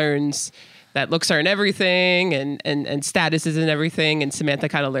 learns that looks aren't everything and status isn't everything. And Samantha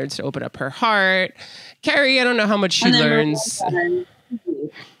kind of learns to open up her heart. Carrie, I don't know how much she learns.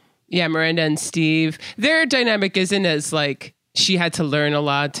 Yeah, Miranda and Steve. Their dynamic isn't as like she had to learn a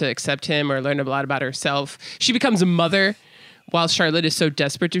lot to accept him or learn a lot about herself. She becomes a mother while Charlotte is so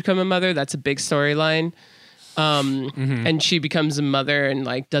desperate to become a mother. That's a big storyline. And she becomes a mother and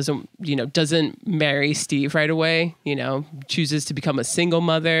like doesn't marry Steve right away, chooses to become a single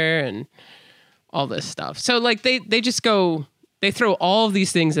mother and all this stuff. So like they throw all of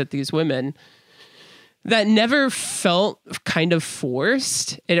these things at these women that never felt kind of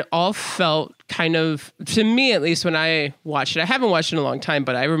forced. It all felt kind of, to me at least when I watched it, I haven't watched it in a long time,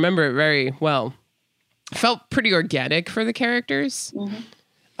 but I remember it very well. Felt pretty organic for the characters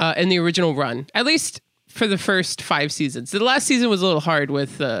in the original run, at least for the first 5 seasons. The last season was a little hard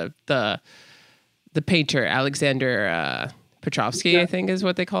with the painter, Alexander Petrovsky, I think is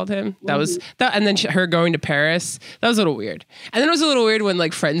what they called him. That was that, and then her going to Paris. That was a little weird. And then it was a little weird when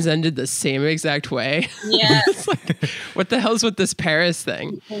like Friends ended the same exact way. Yeah. It's like, what the hell's with this Paris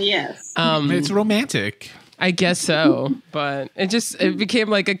thing? Yes. It's romantic. I guess so, but it became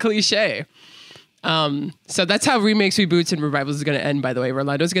like a cliche. So that's how remakes, reboots, and revivals is going to end. By the way,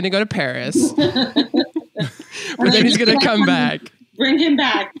 Rollando's going to go to Paris, but then he's going to come back. Bring him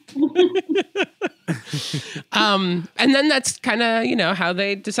back. And then that's kind of, how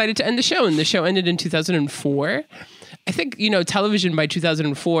they decided to end the show. And the show ended in 2004. I think, television by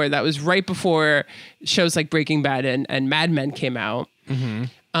 2004, that was right before shows like Breaking Bad and Mad Men came out.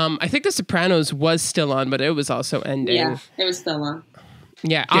 I think The Sopranos was still on, but it was also ending. Yeah, it was still on.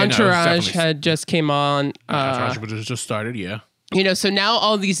 Yeah, Entourage had just came on. Entourage just started, yeah. So now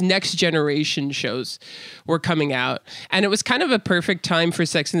all these next generation shows were coming out. And it was kind of a perfect time for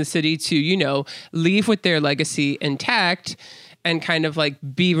Sex and the City to, leave with their legacy intact and kind of like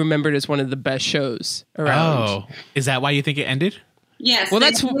be remembered as one of the best shows around. Oh, is that why you think it ended? Yes,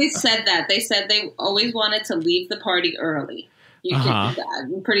 they always said that. They said they always wanted to leave the party early.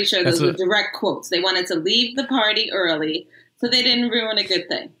 I'm pretty sure those were direct quotes. They wanted to leave the party early so they didn't ruin a good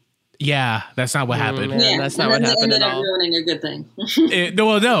thing. Yeah, that's not what happened. Yeah, that's not what happened at all. Ruining a good thing.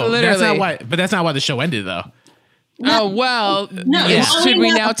 No, literally. That's not why. But that's not why the show ended, though. No, oh well. No, yes. Should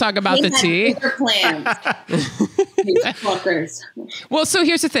we now talk about the tea? Plans. Fuckers. Well, so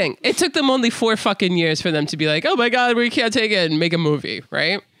here's the thing. It took them only 4 fucking years for them to be like, "Oh my god, we can't take it," and make a movie,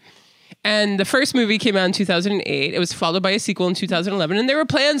 right? And the first movie came out in 2008. It was followed by a sequel in 2011, and there were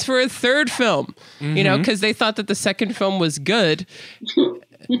plans for a third film. Because they thought that the second film was good.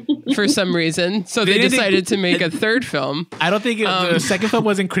 For some reason. So they decided to make a third film. I don't think the second film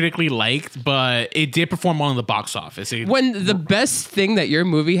wasn't critically liked, but it did perform well in the box office. When the best thing that your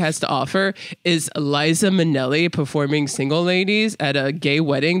movie has to offer is Liza Minnelli performing Single Ladies at a gay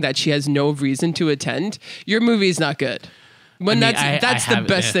wedding that she has no reason to attend, your movie is not good. That's the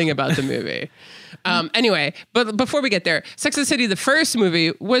best thing about the movie. Anyway, but before we get there, Sex and the City, the first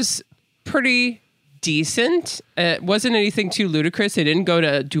movie, was pretty decent. It wasn't anything too ludicrous. They didn't go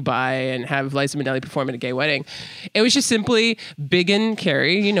to Dubai and have Liza Minnelli perform at a gay wedding. It was just simply Big and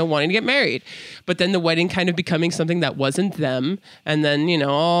Carrie, wanting to get married. But then the wedding kind of becoming something that wasn't them. And then,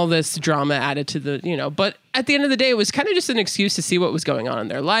 all this drama added to the, but at the end of the day, it was kind of just an excuse to see what was going on in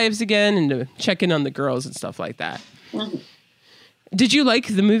their lives again and to check in on the girls and stuff like that. Mm-hmm. Did you like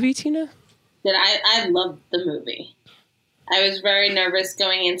the movie, Tina? I loved the movie. I was very nervous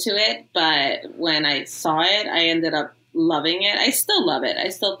going into it, but when I saw it, I ended up loving it. I still love it. I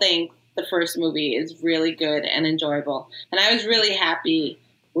still think the first movie is really good and enjoyable. And I was really happy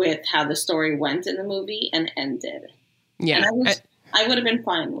with how the story went in the movie and ended. Yeah. And I would have been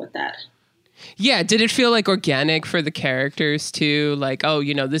fine with that. Yeah. Did it feel like organic for the characters too? Like, oh,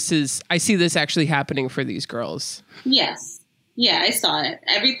 I see this actually happening for these girls. Yes. Yeah, I saw it.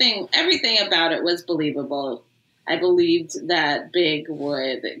 Everything about it was believable. I believed that Big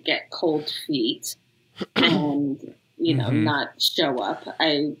would get cold feet and, not show up.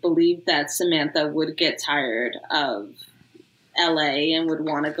 I believed that Samantha would get tired of LA and would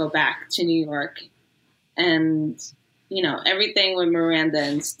want to go back to New York. And, everything with Miranda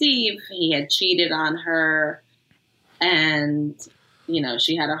and Steve, he had cheated on her and,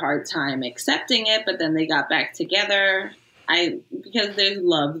 she had a hard time accepting it, but then they got back together. Because there's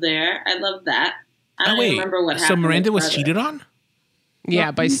love there. I love that. I don't remember what happened. So Miranda was cheated on?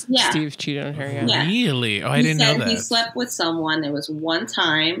 Yeah, Steve cheated on her. Yeah. Really? Oh, I didn't know that. He slept with someone. It was one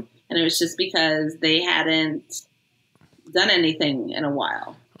time, and it was just because they hadn't done anything in a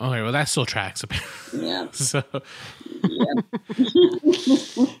while. Okay, well that still tracks. Yeah. So.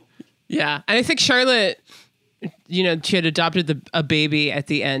 Yeah, and I think Charlotte, she had adopted a baby at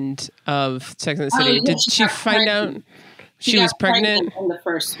the end of Sex and the City. Did she find out she was pregnant in the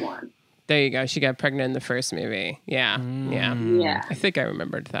first one? There you go. She got pregnant in the first movie. Yeah. Yeah. I think I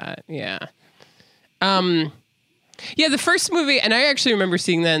remembered that. Yeah. Yeah, the first movie, and I actually remember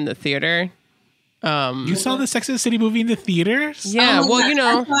seeing that in the theater. You saw the Sex and the City movie in the theaters? Yeah, well,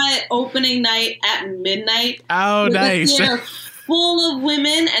 I saw it opening night at midnight. Oh, nice. Full of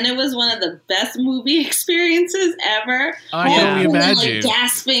women, and it was one of the best movie experiences ever. Oh, I can only imagine. Like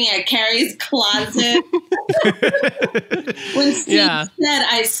gasping at Carrie's closet. When Steve said,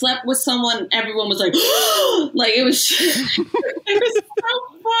 I slept with someone, everyone was like, like it was so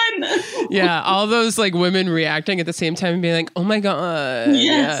fun. Yeah, all those like women reacting at the same time and being like, oh my God.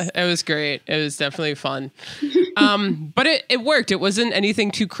 Yes. Yeah, it was great. It was definitely fun. But it worked. It wasn't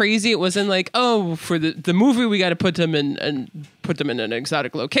anything too crazy. It wasn't like, oh, for the movie, we got to put them in an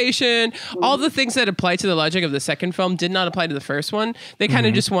exotic location. All the things that apply to the logic of the second film did not apply to the first one. They kind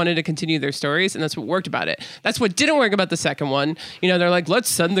of just wanted to continue their stories, and that's what worked about it. That's what didn't work about the second one. They're like, let's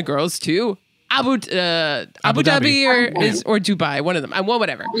send the girls to Abu Dhabi or Dubai, one of them. Well,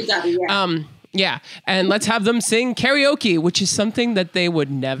 whatever. Abu Dhabi, yeah. Yeah, and let's have them sing karaoke, which is something that they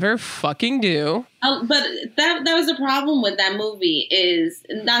would never fucking do. But that was the problem with that movie is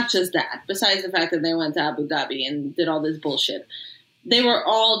not just that. Besides the fact that they went to Abu Dhabi and did all this bullshit, they were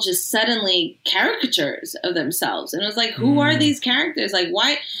all just suddenly caricatures of themselves. And it was like, who are these characters? Like,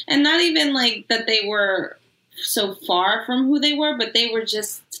 why? And not even like that they were so far from who they were, but they were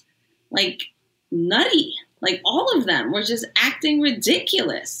just like nutty. Like all of them were just acting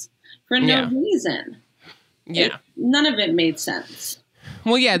ridiculous. For no reason. Yeah. None of it made sense.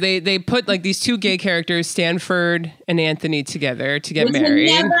 Well, yeah, they put like these two gay characters, Stanford and Anthony, together to get married.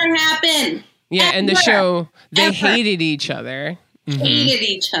 Which would never happen. Yeah, in the show, they hated each other. Hated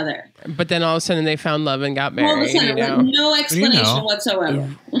each other. But then all of a sudden they found love and got married. All of a sudden, with no explanation whatsoever.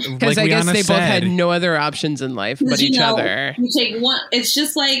 Because I guess they both had no other options in life but each other. You take one. It's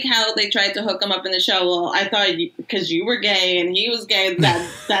just like how they tried to hook him up in the show. Well, I thought because you were gay and he was gay,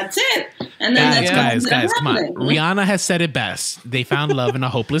 that's it. And then guys, come on. Rihanna has said it best. They found love in a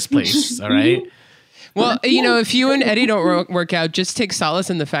hopeless place. All right. Well, if you and Eddie don't work out, just take solace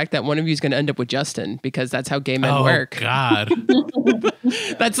in the fact that one of you is going to end up with Justin, because that's how gay men work. Oh, God.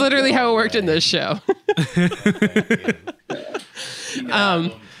 That's literally how it worked in this show.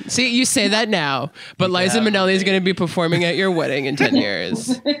 See, you say that now, but Liza Minnelli is going to be performing at your wedding in 10 years.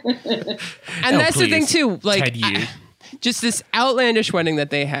 And that's the thing, too. Like, just this outlandish wedding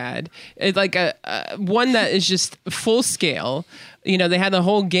that they had. It's like a one that is just full scale. They had the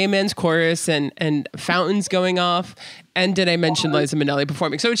whole gay men's chorus and fountains going off. And did I mention Liza Minnelli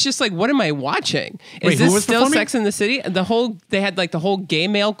performing? So it's just like, what am I watching? Is this still performing? Sex in the City? They had like the whole gay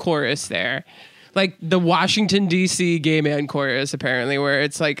male chorus there. Like the Washington, D.C. gay man chorus, apparently, where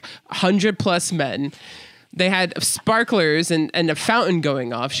it's like 100+ men. They had sparklers and a fountain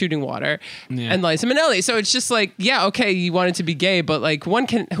going off, shooting water, and Liza Minnelli. So it's just like, yeah, okay, you want it to be gay, but like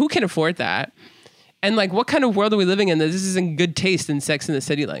who can afford that? And like, what kind of world are we living in that this isn't good taste in Sex in the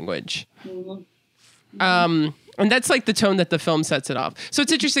City language? And that's like the tone that the film sets it off. So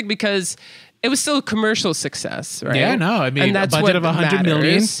it's interesting because it was still a commercial success, right? Yeah, no, I mean, and that's a budget of $100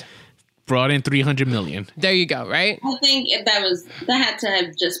 million. Brought in $300 million. There you go, right? I think that had to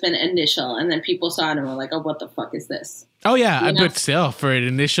have just been initial, and then people saw it and were like, "Oh, what the fuck is this?" Oh yeah, but still, for an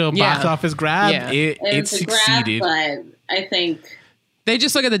initial box office grab, it succeeded. Grab, but I think they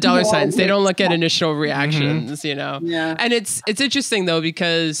just look at the dollar signs. They don't look at initial reactions, Yeah. And it's interesting though,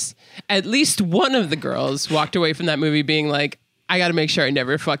 because at least one of the girls walked away from that movie being like, I got to make sure I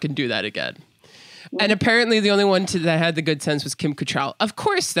never fucking do that again. And apparently the only one that had the good sense was Kim Cattrall. Of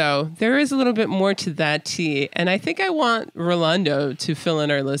course, though, there is a little bit more to that tea. And I think I want Rolando to fill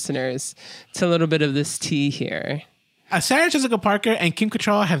in our listeners to a little bit of this tea here. Sarah Jessica Parker and Kim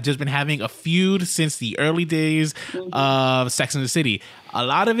Cattrall have just been having a feud since the early days of Sex and the City. A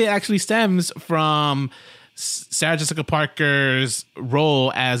lot of it actually stems from Sarah Jessica Parker's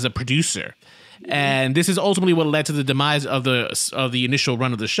role as a producer. And this is ultimately what led to the demise of the initial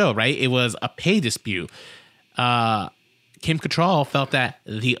run of the show, right? It was a pay dispute. Kim Cattrall felt that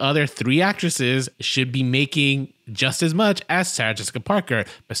the other three actresses should be making just as much as Sarah Jessica Parker,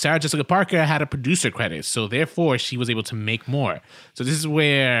 but Sarah Jessica Parker had a producer credit, so therefore she was able to make more. So this is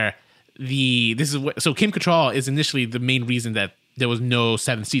where so Kim Cattrall is initially the main reason that there was no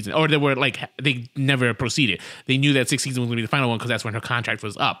seventh season, or they never proceeded. They knew that sixth season was going to be the final one because that's when her contract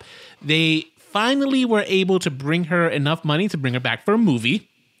was up. They finally were able to bring her enough money to bring her back for a movie.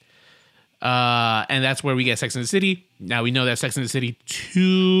 And that's where we get Sex and the City. Now we know that Sex and the City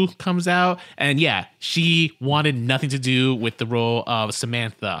 2 comes out. And yeah, she wanted nothing to do with the role of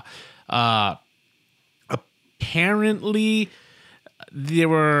Samantha. Apparently, they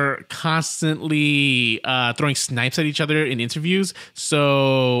were constantly throwing snipes at each other in interviews.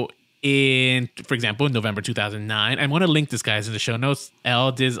 So for example, in November 2009, I want to link this, guys, in the show notes.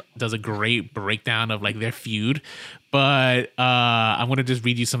 Elle does a great breakdown of like their feud, but I want to just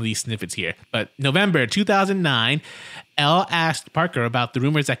read you some of these snippets here. But November 2009, Elle asked Parker about the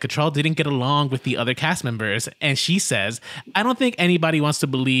rumors that Cattrall didn't get along with the other cast members, and she says, "I don't think anybody wants to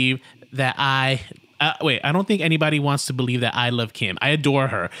believe that I don't think anybody wants to believe that I love Kim. I adore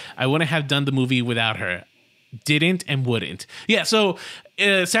her. I wouldn't have done the movie without her. Didn't and wouldn't." Yeah, so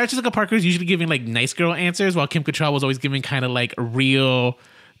Sarah Jessica Parker is usually giving like nice girl answers, while Kim Cattrall was always giving kind of like real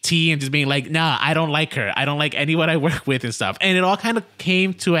tea and just being like, "Nah, I don't like her. I don't like anyone I work with," and stuff. And it all kind of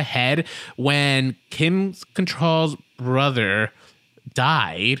came to a head when Kim Cattrall's brother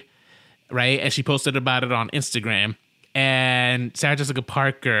died, right? And she posted about it on Instagram. And Sarah Jessica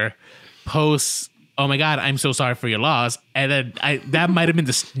Parker posts, "Oh my God, I'm so sorry for your loss." And then that might have been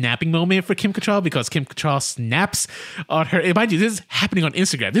the snapping moment for Kim Cattrall, because Kim Cattrall snaps on her. And mind you, this is happening on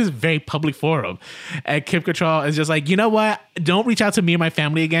Instagram. This is a very public forum. And Kim Cattrall is just like, "You know what? Don't reach out to me or my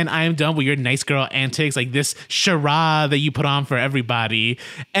family again. I am done with your nice girl antics, like this charade that you put on for everybody."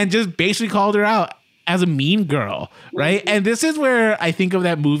 And just basically called her out as a mean girl, right? And this is where I think of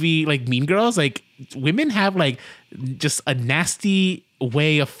that movie, like Mean Girls. Like, women have like just a nasty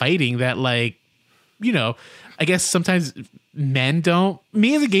way of fighting that, like, you know, I guess sometimes men don't.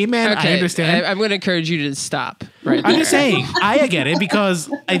 Me as a gay man, I understand. I'm going to encourage you to stop. Right. I'm just saying, I get it, because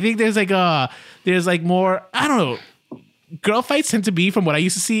I think there's like more, I don't know. Girl fights tend to be, from what I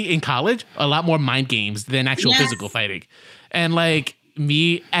used to see in college, a lot more mind games than actual physical fighting. And like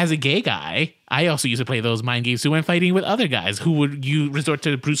me as a gay guy, I also used to play those mind games too when fighting with other guys who would resort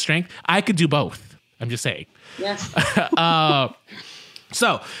to brute strength. I could do both. I'm just saying. Yes.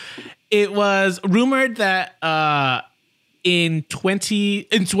 So it was rumored that in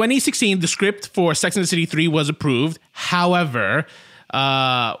 2016, the script for Sex and the City 3 was approved. However,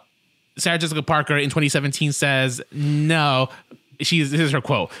 Sarah Jessica Parker in 2017 says, no, this is her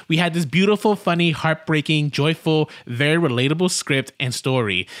quote: "We had this beautiful, funny, heartbreaking, joyful, very relatable script and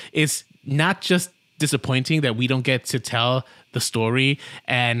story. It's not just disappointing that we don't get to tell the story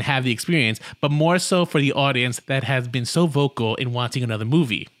and have the experience, but more so for the audience that has been so vocal in wanting another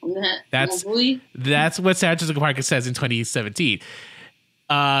movie." That's what Sarah Jessica Parker says in 2017.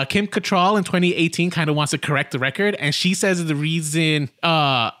 Kim Cattrall in 2018 kind of wants to correct the record, and she says the reason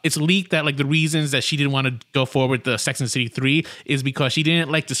it's leaked that like the reasons that she didn't want to go forward with the Sex and the City 3 is because she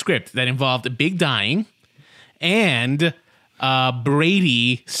didn't like the script that involved a big dying and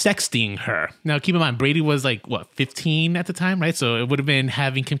Brady sexting her. Now, keep in mind, Brady was like, 15 at the time, right? So it would have been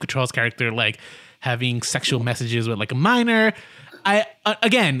having Kim Cattrall's character like having sexual messages with like a minor.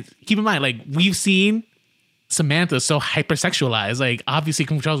 Again, keep in mind, like, we've seen Samantha so hypersexualized. Like, obviously,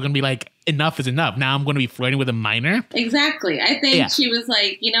 Kim Cattrall's going to be like, enough is enough. Now I'm going to be flirting with a minor. Exactly. I think she was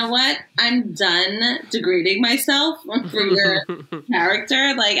like, you know what? I'm done degrading myself for your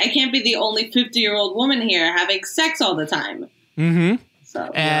character. Like, I can't be the only 50-year-old woman here having sex all the time. Mm-hmm. So,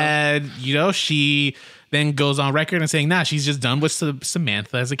 and, you know, she then goes on record and saying, nah, she's just done with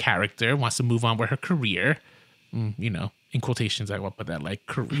Samantha as a character, wants to move on with her career. You know, in quotations, I won't put that, like,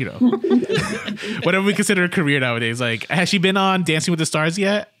 you know, whatever we consider a career nowadays. Like, has she been on Dancing with the Stars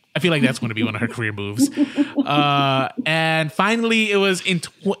yet? I feel like that's going to be one of her career moves. And finally, it was in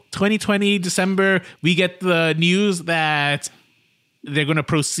 2020, December, we get the news that they're going to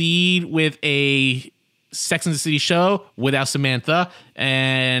proceed with a Sex and the City show without Samantha.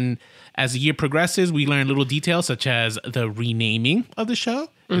 And as the year progresses, we learn little details such as the renaming of the show.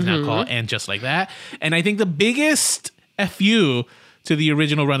 It's now called And Just Like That. And I think the biggest FU to the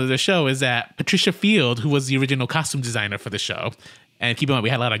original run of the show is that Patricia Field, who was the original costume designer for the show, and keep in mind, we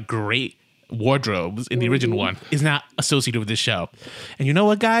had a lot of great wardrobes in the original one, is not associated with this show. And you know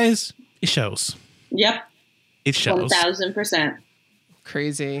what, guys? It shows. Yep. It shows. 1000%.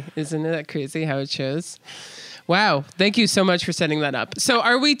 Crazy. Isn't it crazy how it shows? Wow. Thank you so much for setting that up. So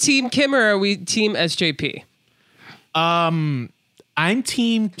are we Team Kim or are we Team SJP? I'm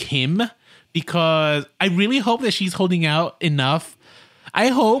Team Kim because I really hope that she's holding out enough. I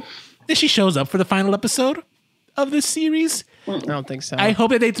hope that she shows up for the final episode of this series. I don't think so. I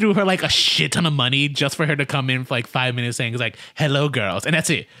hope that they threw her like a shit ton of money just for her to come in for like 5 minutes saying like, hello girls. And that's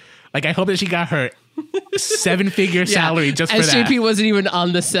it. Like, I hope that she got her 7-figure salary just for that. SJP wasn't even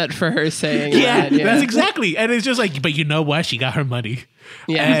on the set for her saying Yeah, that. that's exactly. And it's just like, but you know what? She got her money.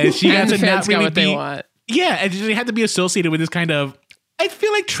 Yeah. And she got And to the fans not got really what they want. Yeah, and she had to be associated with this kind of. I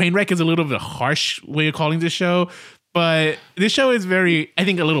feel like Trainwreck is a little bit harsh way of calling this show, but this show is very, I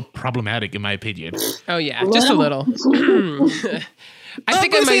think, a little problematic in my opinion. Oh yeah, just a little. I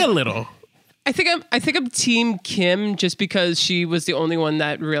think I say a might. little. I think I'm Team Kim just because she was the only one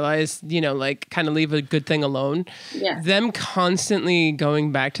that realized, like kind of leave a good thing alone. Yeah. Them constantly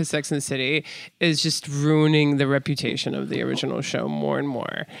going back to Sex and the City is just ruining the reputation of the original show more and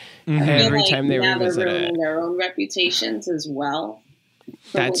more every time they now revisit they're ruining it. their own reputations as well.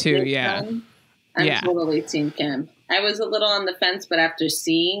 for That what too, they've yeah. done. I'm Yeah. totally Team Kim. I was a little on the fence, but after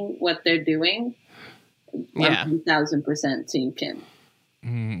seeing what they're doing, Yeah. I'm 1000% Team Kim.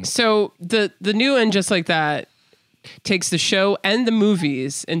 So the new And Just Like That takes the show and the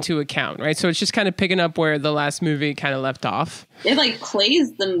movies into account, right? So it's just kind of picking up where the last movie kind of left off. It like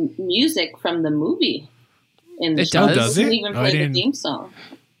plays the music from the movie in the It show. does? Does doesn't it? even Oh, I play the didn't- theme song.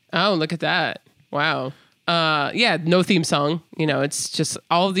 Oh, look at that. Wow. Yeah, no theme song. It's just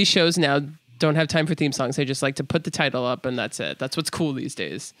all of these shows now don't have time for theme songs. They just like to put the title up and that's it. That's what's cool these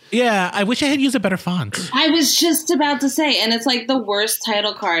days. Yeah, I wish I had used a better font. I was just about to say, and it's like the worst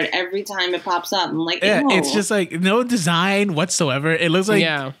title card every time it pops up. I'm like, Yeah, ew. it's just like no design whatsoever. It looks like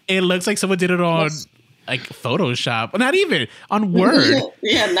it looks like someone did it on like Photoshop, not even on Word.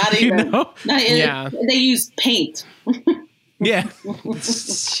 Yeah, not even. You know? Not even. Yeah. They use paint. Yeah,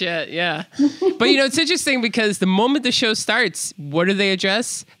 Shit, yeah. But it's interesting because the moment the show starts, what do they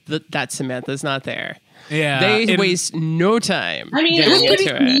address? That Samantha's not there. yeah. They It- waste no time. I mean, getting I into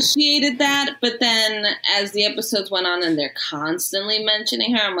it. appreciated that, but then as the episodes went on and they're constantly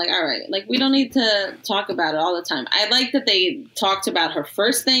mentioning her, I'm like, all right, like we don't need to talk about it all the time. I like that they talked about her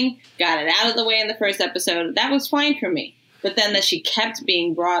first thing, got it out of the way in the first episode. That was fine for me. But then that she kept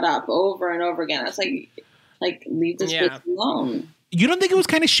being brought up over and over again. I was like leave this Yeah. bitch alone. You don't think it was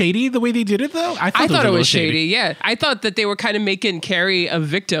kind of shady the way they did it though? I thought a it little was shady. Yeah, I thought that they were kind of making Carrie a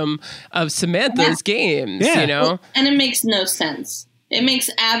victim of Samantha's games. Yeah. And it makes no sense. It makes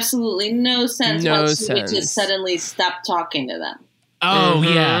absolutely no sense No why she would sense. just suddenly stop talking to them. Oh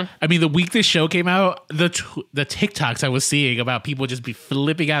yeah, I mean the week this show came out, the TikToks I was seeing about people just be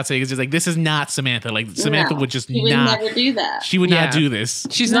flipping out saying it's just like this is not Samantha. Like Samantha No, would just she would not. never do that. She would Yeah. not do this.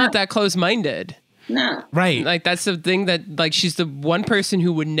 She's not that close-minded. No. Right. Like that's the thing that like she's the one person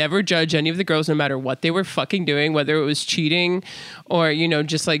who would never judge any of the girls no matter what they were fucking doing, whether it was cheating or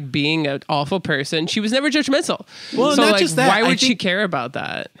just like being an awful person. She was never judgmental. Well, so not like just that. why I would she think- care about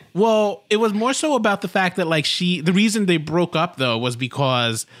that? Well, it was more so about the fact that like the reason they broke up though was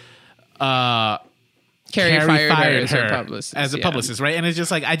because Carrie fired her as a publicist, right? And it's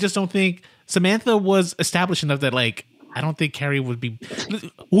just like I just don't think Samantha was established enough that like I don't think Carrie would be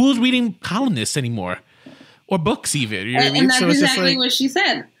who's reading columnists anymore or books even. You know what I mean? And that's So it's just exactly like- what she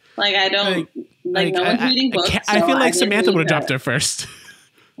said. Like, I don't, like no one's I- reading books. I so feel like didn't Samantha read would have dropped that. her first.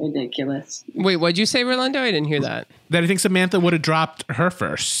 Ridiculous. Wait, what'd you say, Rolando? I didn't hear that. That I think Samantha would have dropped her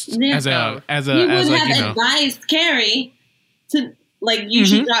first Yeah. as a You would like have advised Carrie to, like, you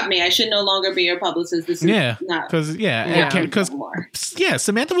should drop me. I should no longer be your publicist. This is yeah, not. because Yeah. because More.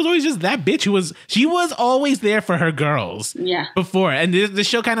 Samantha was always just that bitch who was always there for her girls. Yeah. Before, and the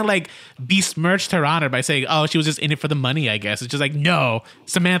show kind of like besmirched her honor by saying, "Oh, she was just in it for the money." I guess it's just like, no,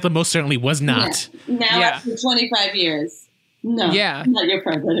 Samantha most certainly was not. Yeah. Now, Yeah. after 25 years, no. Yeah. Not your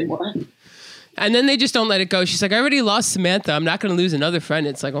friend anymore. And then they just don't let it go. She's like, I already lost Samantha. I'm not going to lose another friend.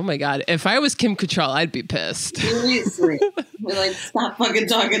 It's like, oh my God. If I was Kim Cattrall, I'd be pissed. Seriously. We're like, stop fucking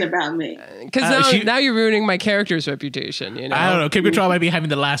talking about me. Because now you're ruining my character's reputation, you know? I don't know. Kim Cattrall might be having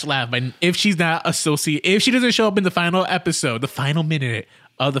the last laugh, but if she's not associated, if she doesn't show up in the final episode, the final minute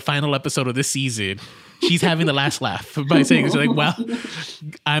of the final episode of this season, she's having the last laugh by saying, she's like, well,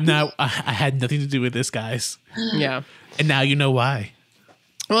 I had nothing to do with this, guys. Yeah. And now you know why.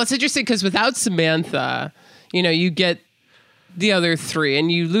 Well, it's interesting because without Samantha, you know, you get the other three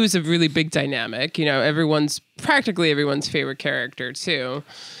and you lose a really big dynamic. You know, practically everyone's favorite character too.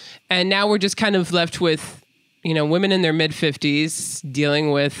 And now we're just kind of left with, you know, women in their mid-50s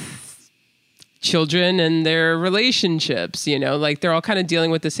dealing with children and their relationships, you know, like they're all kind of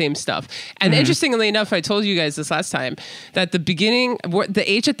dealing with the same stuff. And interestingly enough, I told you guys this last time that the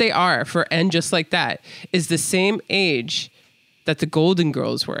age that they are for And Just Like That is the same age that the Golden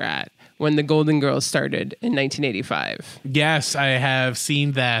Girls were at when the Golden Girls started in 1985. Yes, I have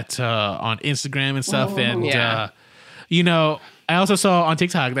seen that on Instagram and stuff. And, Yeah. You know, I also saw on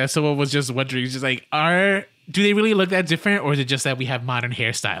TikTok that someone was just wondering, just like, do they really look that different, or is it just that we have modern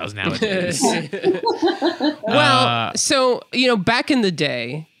hairstyles nowadays? Well, so, you know, back in the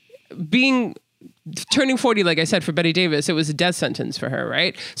day, turning 40, like I said, for Betty Davis, it was a death sentence for her,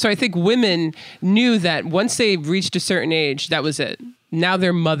 right? So I think women knew that once they reached a certain age, that was it. Now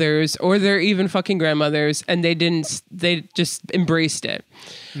they're mothers, or they're even fucking grandmothers, and they just embraced it.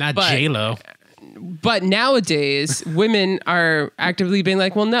 Not J-Lo. But nowadays, women are actively being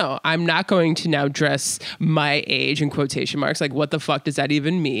like, well, no, I'm not going to now dress my age in quotation marks. Like, what the fuck does that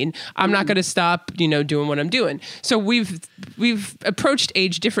even mean? I'm not going to stop, you know, doing what I'm doing. So we've approached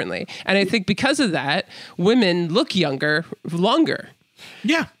age differently. And I think because of that, women look younger longer.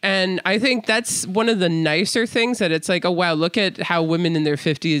 Yeah. And I think that's one of the nicer things, that it's like, oh, wow, look at how women in their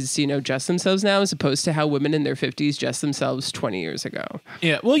 50s, you know, dress themselves now as opposed to how women in their 50s dress themselves 20 years ago.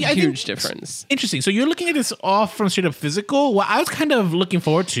 Yeah. Well, I Huge think difference. Interesting. So you're looking at this off from straight up physical. What I was kind of looking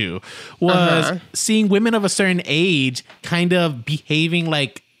forward to was seeing women of a certain age kind of behaving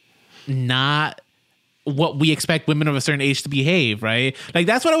like not what we expect women of a certain age to behave, right? Like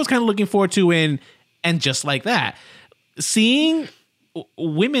that's what I was kind of looking forward to And Just Like That. Seeing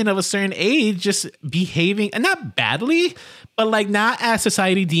women of a certain age just behaving, and not badly, but like not as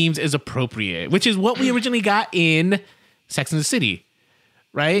society deems as appropriate, which is what we originally got in Sex and the City,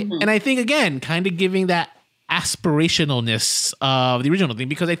 right? And I think, again, kind of giving that aspirationalness of the original thing,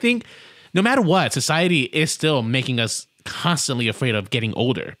 because I think no matter what, society is still making us constantly afraid of getting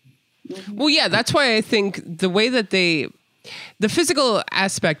older. Well, yeah, that's why I think the way that the physical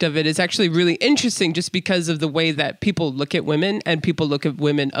aspect of it is actually really interesting, just because of the way that people look at women and people look at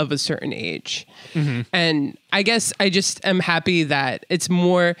women of a certain age. And I guess I just am happy that it's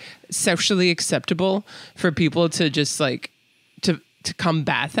more sexually acceptable for people to just like to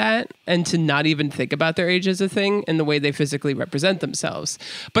combat that and to not even think about their age as a thing in the way they physically represent themselves.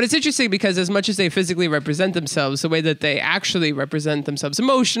 But it's interesting because as much as they physically represent themselves, the way that they actually represent themselves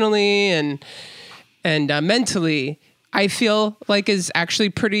emotionally and mentally, I feel like is actually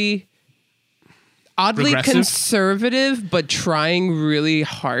pretty oddly Regressive? Conservative, but trying really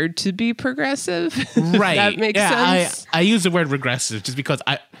hard to be progressive. Right. That makes sense. I use the word regressive just because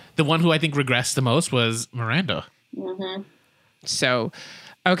the one who I think regressed the most was Miranda. So,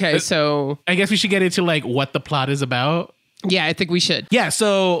 okay, so I guess we should get into like what the plot is about. yeah, I think we should. Yeah,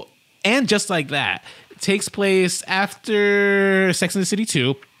 so And Just Like That takes place after Sex and the City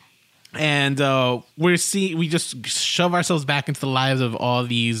 2. And we just shove ourselves back into the lives of all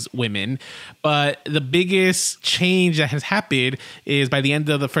these women. But the biggest change that has happened is by the end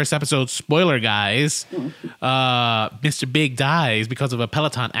of the first episode, spoiler guys, Mr. Big dies because of a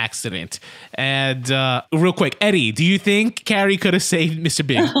Peloton accident. And real quick, Eddie, do you think Carrie could have saved Mr.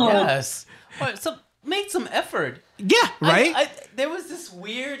 Big? Yes. But so make some effort. Yeah, right? There was this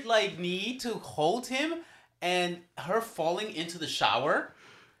weird like need to hold him, and her falling into the shower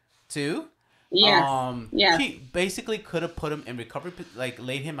too. Yeah. Yeah. She basically could have put him in recovery, like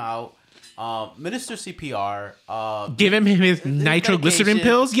laid him out, minister CPR, Give him his nitroglycerin medication.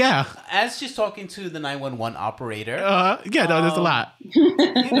 pills? Yeah. As she's talking to the 911 operator. Yeah, no, there's a lot.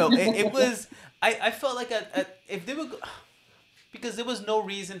 You know, it was. I felt like if they were, because there was no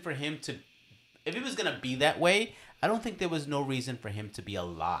reason for him to. If it was gonna be that way, I don't think there was no reason for him to be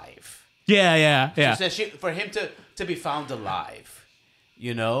alive. Yeah. For him to be found alive.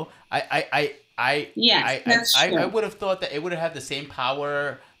 You know, I would have thought that it would have had the same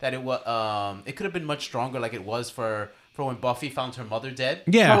power that it was. It could have been much stronger, like it was for for when Buffy found her mother dead.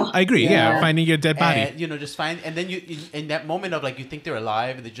 Yeah, I agree. Yeah. Finding your dead body. And, and then you in that moment of like you think they're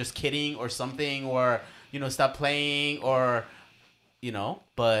alive and they're just kidding or something, or stop playing, or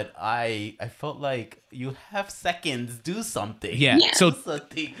but I felt like you have seconds, do something. Yeah. Yes. So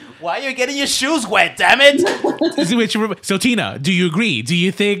why are you getting your shoes wet, damn it? so Tina, do you agree? Do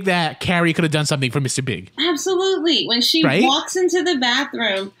you think that Carrie could have done something for Mr. Big? Absolutely. When she Right? walks into the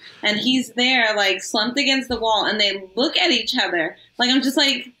bathroom and he's there, like, slumped against the wall, and they look at each other, like, I'm just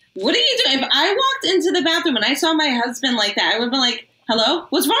like, what are you doing? If I walked into the bathroom and I saw my husband like that, I would have been like, hello?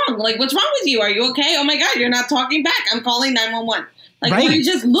 What's wrong? Like, what's wrong with you? Are you okay? Oh, my God, you're not talking back. I'm calling 911. Like, Right. why are you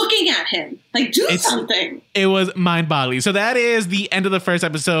just looking at him? Like, do something. It was mind-boggling. So that is the end of the first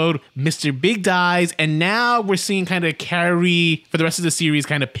episode. Mr. Big dies, and now we're seeing kind of Carrie, for the rest of the series,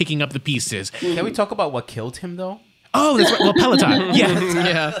 kind of picking up the pieces. Can we talk about what killed him, though? Oh, that's right. Well, Peloton. Yeah.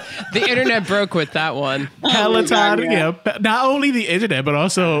 Yeah. The internet broke with that one. Peloton, God, yeah. Not only the internet, but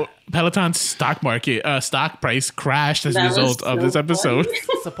also Peloton's stock price crashed as a That was result of so this episode.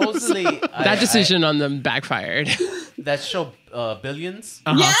 Supposedly, That decision on them backfired. that show Billions.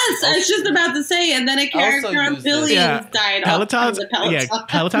 Yes, I was just about to say, and then a character Also on used Billions Yeah. died Peloton's, off from the Peloton. yeah,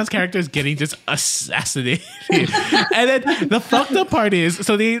 Peloton's character is getting just assassinated. And then the fucked up part is,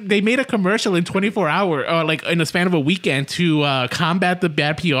 so they made a commercial in 24 hours, or like in the span of a weekend, to combat the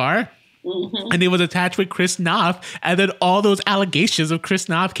bad PR. And it was attached with Chris Knopf, and then all those allegations of Chris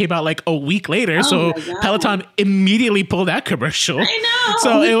Knopf came out like a week later. So my God. Peloton immediately pulled that commercial. I know.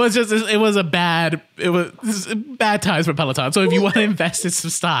 So it was bad times for Peloton. So if you want to invest in some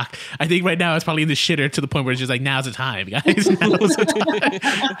stock, I think right now it's probably in the shitter to the point where it's just like, now's the time, guys. Now's the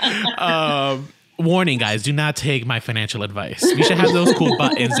time. Warning, guys, do not take my financial advice. We should have those cool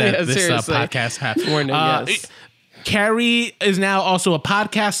buttons that Yeah, this seriously. podcast has. Warning, yes. Carrie is now also a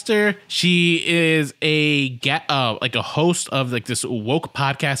podcaster. She is like a host of like this woke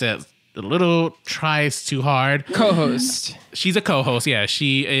podcast that a little tries too hard. Co-host. She's a co-host. Yeah,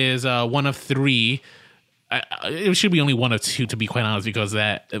 she is one of three. It should be only one of two, to be quite honest, because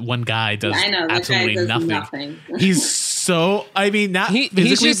that one guy does I know, that absolutely guy does nothing. nothing. He's so, I mean, not He's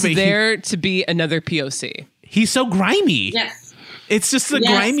physically, just but there to be another POC. he's so grimy. Yes. It's just the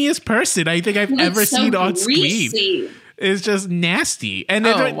Yes. grimiest person I think I've He ever looks so seen on screen. greasy. It's just nasty, and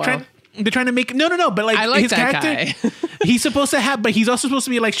they're, Oh, wow. they're trying to make no, but like I like his that character, guy. he's supposed to have, but he's also supposed to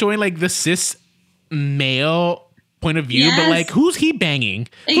be like showing like the cis male point of view, but Yes. like who's he banging?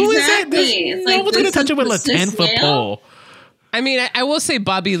 Who is that? Exactly. It's No like, one's gonna this touch is him with the a cis 10-foot male? pole. I mean, I will say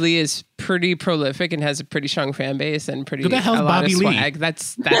Bobby Lee is pretty prolific and has a pretty strong fan base and pretty Who the hell's a lot Bobby of Lee? swag.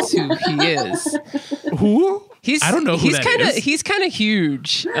 That's who he is. Who? I don't know who he's that kinda, is. He's kind of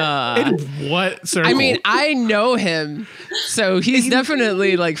huge. In what circle? I mean, I know him, so he's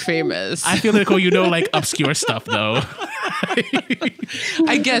definitely like famous. I feel like you know like obscure stuff though.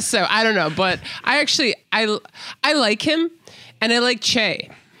 I guess so. I don't know, but I like him, and I like Che,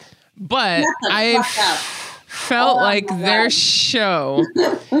 but Shut the I fuck up. felt Oh like my their God. show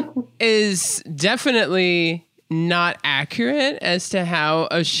is definitely not accurate as to how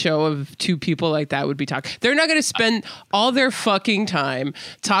a show of two people like that would be talking. They're not going to spend all their fucking time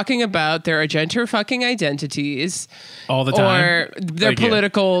talking about their agenter fucking identities All the time. or their Like, yeah.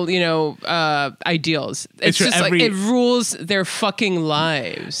 political, ideals. It's true, just like every- it rules their fucking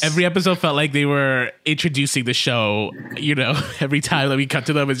lives. Every episode felt like they were introducing the show, every time that we cut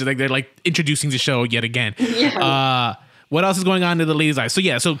to them, it's just like they're like introducing the show yet again. Yeah. What else is going on in the ladies' lives?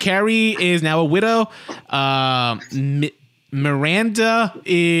 So Carrie is now a widow. Miranda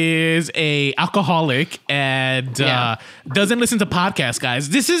is a alcoholic and doesn't listen to podcasts, guys.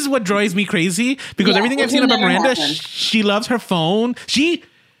 This is what drives me crazy because Yeah, everything I've it seen will about never Miranda, happen. she loves her phone.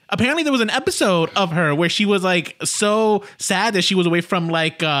 Apparently there was an episode of her where she was like so sad that she was away from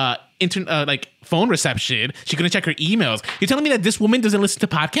like phone reception. She couldn't check her emails. You're telling me that this woman doesn't listen to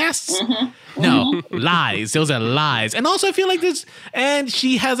podcasts? Mm-hmm. No, lies. Those are lies. And also I feel like and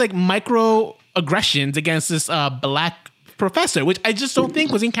she has like microaggressions against this black professor, which I just don't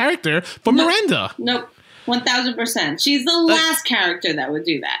think was in character for Miranda. Nope. 1000%. She's the last character that would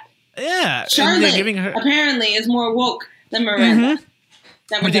do that. Yeah. And Charlotte they're giving her apparently is more woke than Miranda.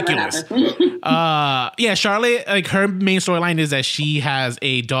 That would never Ridiculous. happen. Charlotte, like her main storyline is that she has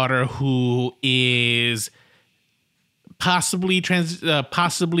a daughter who is possibly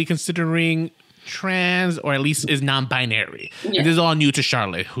considering trans, or at least is non-binary. Yeah. And this is all new to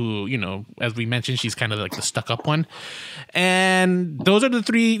Charlotte, who, as we mentioned, she's kind of like the stuck-up one. And those are the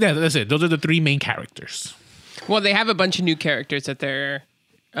three. Yeah, that's it. Those are the three main characters. Well, they have a bunch of new characters that they're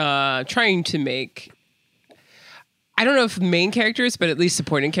trying to make. I don't know if main characters, but at least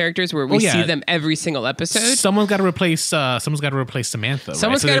supporting characters where we see them every single episode. Someone's got to replace Samantha. Someone's got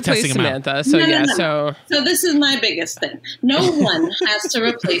to replace Samantha. So no. So this is my biggest thing. No one has to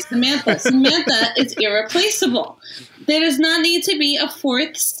replace Samantha. Samantha is irreplaceable. There does not need to be a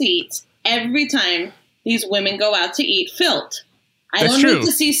fourth seat every time these women go out to eat filled. I don't need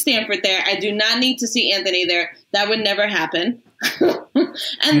to see Stanford there. I do not need to see Anthony there. That would never happen.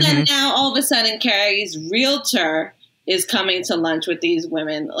 And then now all of a sudden Carrie's realtor is coming to lunch with these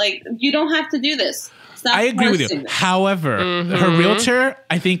women. Like, you don't have to do this. Stop. I agree with you. This. However, her realtor,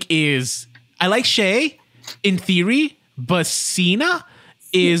 I think, I like Shay in theory, but Cena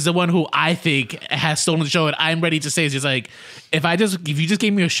is the one who I think has stolen the show, and I'm ready to say is just like, if you just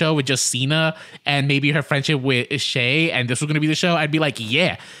gave me a show with just Cena and maybe her friendship with Shay, and this was going to be the show, I'd be like,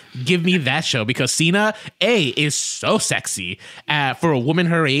 yeah, give me that show, because Cena is so sexy for a woman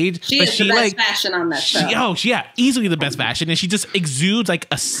her age. She is the best fashion on that show. Easily the best fashion, and she just exudes like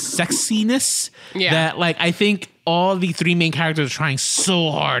a sexiness that like I think all the three main characters are trying so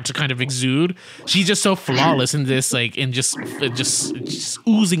hard to kind of exude. She's just so flawless in this, like, and just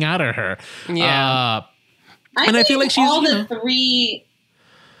oozing out of her. Yeah. I feel like she's all the three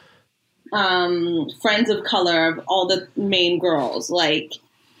friends of color of all the main girls. Like,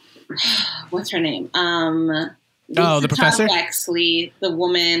 what's her name? The professor, Bexley, the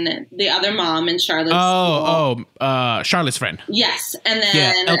woman, the other mom, and Charlotte's. Charlotte's friend. Yes, and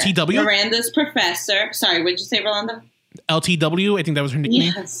then LTW, Miranda's professor. Sorry, what did you say, Rolanda? LTW, I think that was her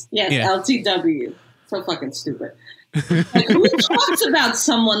nickname. Yes, LTW. So fucking stupid. Like, who talks about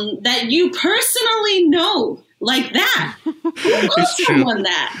someone that you personally know like that? Who knows someone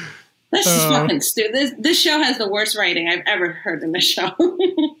that? That's just fucking stupid. This show has the worst writing I've ever heard in a show.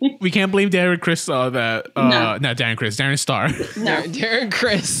 We can't blame Darren Criss on that. No. Not Darren Criss. Darren Star. No. Darren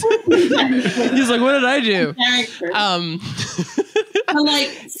Criss. He's like, what did I do? Darren Criss. But like,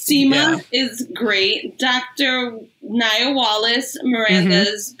 Seema is great. Dr. Nia Wallace,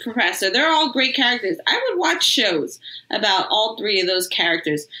 Miranda's professor. They're all great characters. I would watch shows about all three of those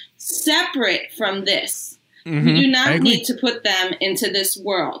characters separate from this. You do not need to put them into this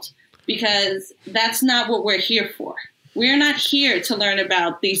world, because that's not what we're here for. We're not here to learn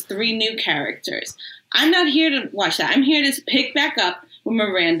about these three new characters. I'm not here to watch that. I'm here to pick back up with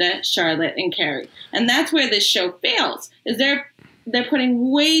Miranda, Charlotte, and Carrie. And that's where this show fails, is they're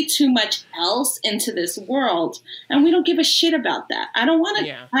putting way too much else into this world, and we don't give a shit about that. I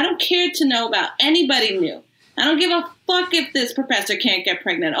don't care to know about anybody new. I don't give a fuck if this professor can't get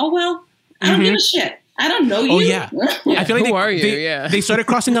pregnant. Oh, well, I don't give a shit. I don't know you. Oh, yeah. I feel like who are you? They started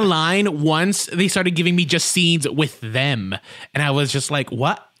crossing the line once they started giving me just scenes with them. And I was just like,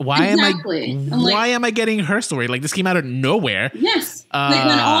 what? Why am I getting her story? Like, this came out of nowhere. Yes. Like,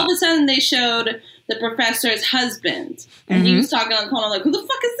 when all of a sudden they showed the professor's husband, and he was talking on the phone, I'm like, who the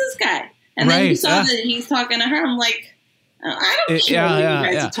fuck is this guy? And then you saw that he's talking to her. I'm like, I don't care what you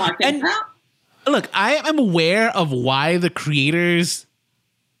guys are talking about. Look, I am aware of why the creators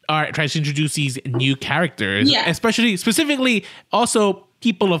tries to introduce these new characters, specifically also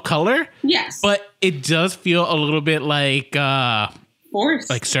people of color. Yes, but it does feel a little bit like forced,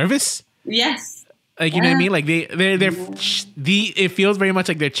 like service. Yes, like, you know what I mean. Like it feels very much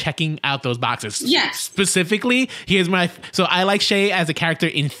like they're checking out those boxes. Yes, specifically, so I like Shay as a character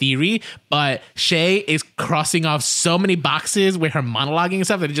in theory, but Shay is crossing off so many boxes with her monologuing and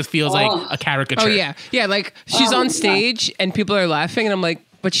stuff that it just feels like a caricature. Oh yeah. Like, she's on stage and people are laughing, and I'm like,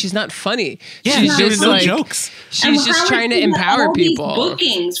 but she's not funny. Yeah, she's just no jokes. She's just trying to empower people.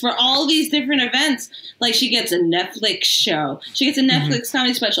 Bookings for all these different events. Like, she gets a Netflix show. She gets a Netflix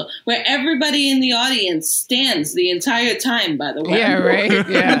comedy special where everybody in the audience stands the entire time, by the way. Yeah, right?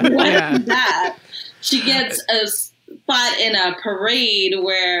 Yeah. That. She gets a spot in a parade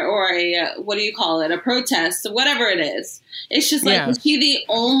or a, what do you call it? A protest, whatever it is. It's just like, is she the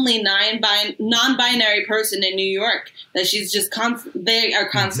only non-binary person in New York that she's just they are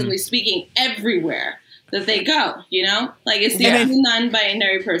constantly speaking everywhere that they go, you know? Like, it's the only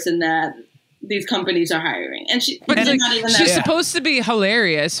non-binary person that these companies are hiring. And she's supposed to be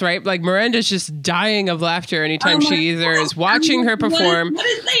hilarious, right? Like, Miranda's just dying of laughter anytime she either is watching her perform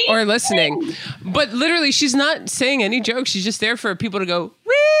or listening. But literally, she's not saying any jokes. She's just there for people to go,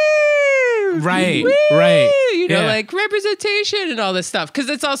 woo! Right, woo! right. You know, like representation and all this stuff. Because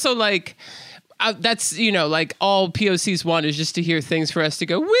it's also like, that's, you know, like all POCs want is just to hear things for us to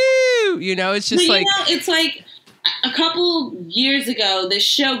go, woo! You know, it's just it's like a couple years ago, this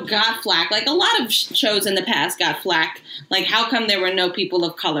show got flack. Like, a lot of shows in the past got flack. Like, how come there were no people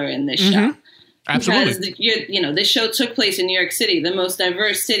of color in this show? Absolutely. Because this show took place in New York City, the most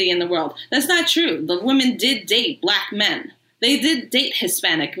diverse city in the world. That's not true. The women did date black men. They did date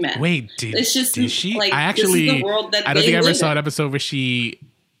Hispanic men. Wait, did she? Like, I actually, this is the world that I don't think I ever saw in. an episode where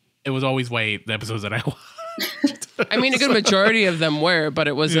it was always white, the episodes that I watched. I mean, a good majority of them were, but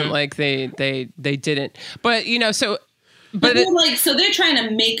it wasn't like they didn't. But so. But so they're trying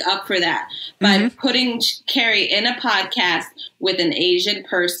to make up for that by putting Carrie in a podcast with an Asian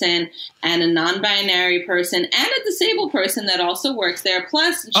person and a non-binary person and a disabled person that also works there.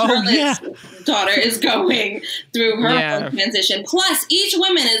 Plus, Charlotte's daughter is going through her own transition. Plus, each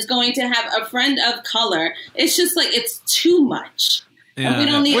woman is going to have a friend of color. It's just like, it's too much. And we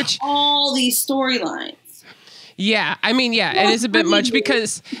don't need all these storylines. Yeah, I mean, it is a bit much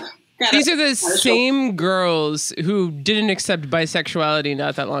because... These are the same girls who didn't accept bisexuality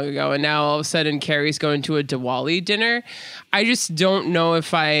not that long ago, and now all of a sudden Carrie's going to a Diwali dinner. I just don't know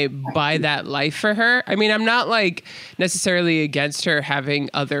if I buy that life for her. I mean, I'm not like necessarily against her having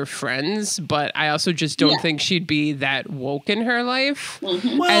other friends, but I also just don't think she'd be that woke in her life.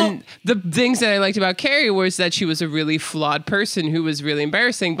 Well, and the things that I liked about Carrie was that she was a really flawed person who was really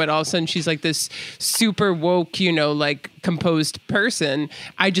embarrassing, but all of a sudden she's like this super woke, like composed person.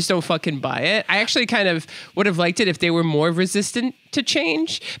 I just don't fucking buy it. I actually kind of would have liked it if they were more resistant to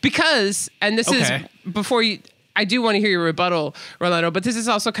change because, and this is before you, I do want to hear your rebuttal, Rolando, but this is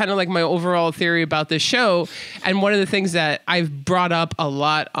also kind of like my overall theory about this show. And one of the things that I've brought up a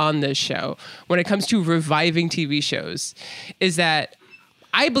lot on this show when it comes to reviving TV shows is that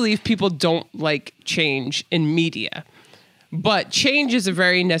I believe people don't like change in media, but change is a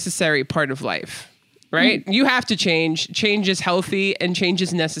very necessary part of life, right? You have to change. Change is healthy and change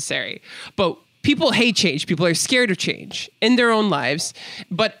is necessary. But people hate change. People are scared of change in their own lives,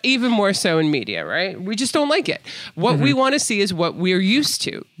 but even more so in media, right? We just don't like it. What we want to see is what we're used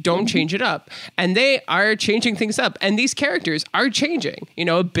to. Don't change it up. And they are changing things up. And these characters are changing.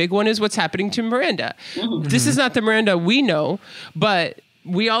 A big one is what's happening to Miranda. This is not the Miranda we know, but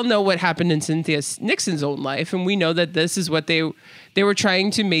we all know what happened in Cynthia Nixon's own life. And we know that this is what they were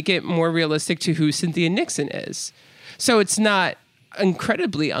trying to make it more realistic to who Cynthia Nixon is. So it's not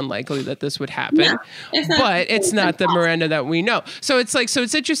incredibly unlikely that this would happen, it's not the Miranda that we know. So it's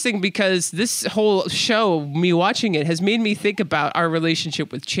interesting because this whole show, me watching it, has made me think about our relationship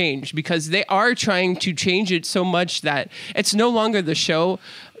with change, because they are trying to change it so much that it's no longer the show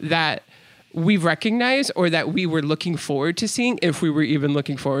that we recognize or that we were looking forward to seeing, if we were even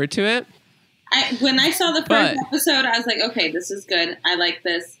looking forward to it. When I saw the first episode, I was like, okay, this is good. I like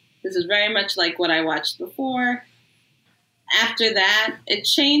this. This is very much like what I watched before. After that, it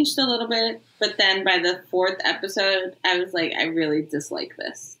changed a little bit, but then by the fourth episode, I was like, I really dislike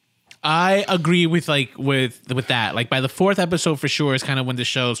this. I agree with that. Like by the fourth episode, for sure, is kind of when the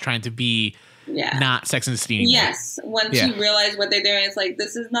show's trying to be not Sex and the City anymore. Yes, once you realize what they're doing, it's like,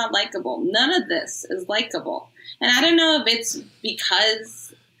 this is not likable. None of this is likable, and I don't know if it's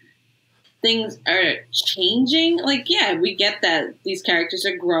because things are changing. Like, we get that these characters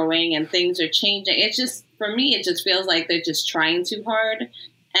are growing and things are changing. It's just, for me, it just feels like they're just trying too hard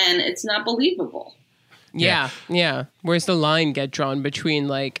and it's not believable. Yeah. Where's the line get drawn between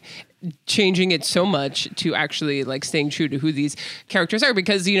like changing it so much to actually like staying true to who these characters are?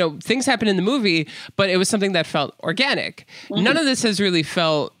 Because, things happen in the movie, but it was something that felt organic. None of this has really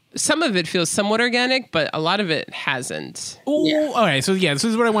felt... Some of it feels somewhat organic, but a lot of it hasn't. Ooh, all right. So this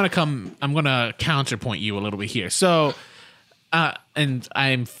is where I want to come. I'm going to counterpoint you a little bit here. So, and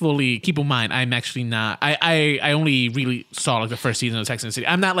I'm fully, keep in mind, I'm actually not, I only really saw like the first season of Sex and the City.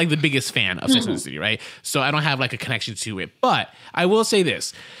 I'm not like the biggest fan of Sex and the City, right? So I don't have like a connection to it. But I will say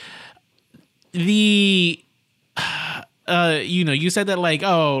this. You said that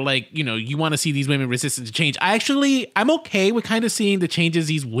you want to see these women resistant to change. I'm okay with kind of seeing the changes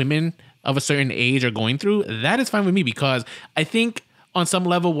these women of a certain age are going through. That is fine with me, because I think on some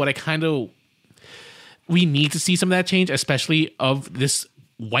level we need to see some of that change, especially of this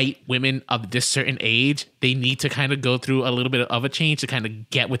white women of this certain age. They need to kind of go through a little bit of a change to kind of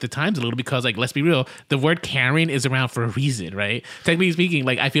get with the times a little, because like, let's be real, the word Karen is around for a reason, right? Technically speaking,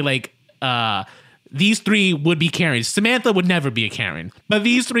 like I feel like, these three would be Karens. Samantha would never be a Karen. But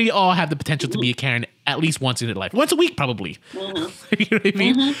these three all have the potential to be a Karen at least once in their life. Once a week, probably. You know what I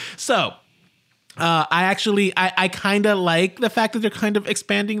mean? So, I kind of like the fact that they're kind of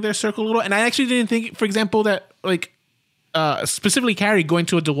expanding their circle a little. And I actually didn't think, for example, that like specifically Carrie going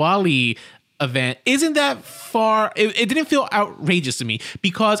to a Diwali event isn't that far. It didn't feel outrageous to me,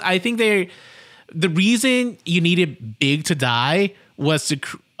 because I think the reason you needed Big to die was to...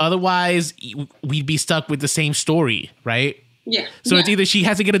 Otherwise, we'd be stuck with the same story, right? Yeah. So yeah. it's either she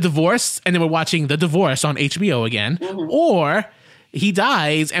has to get a divorce and then we're watching The Divorce on HBO again, or he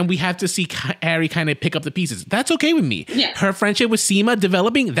dies and we have to see Carrie kind of pick up the pieces. That's okay with me. Yeah. Her friendship with Seema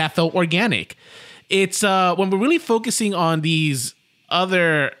developing, that felt organic. It's when we're really focusing on these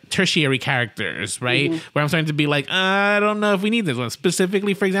other tertiary characters, right? Where I'm starting to be like, I don't know if we need this one.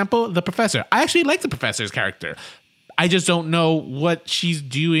 Specifically, for example, the professor. I actually like the professor's character. I just don't know what she's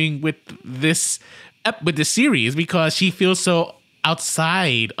doing with this series because she feels so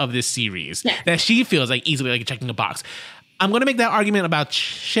outside of this series that she feels like easily like checking a box. I'm going to make that argument about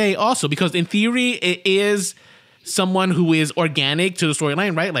Shay also because in theory it is someone who is organic to the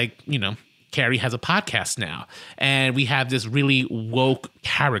storyline, right? Like, you know, Carrie has a podcast now and we have this really woke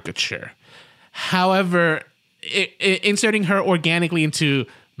caricature. However, inserting her organically into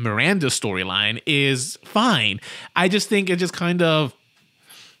Miranda's storyline is fine. I just think it just kind of,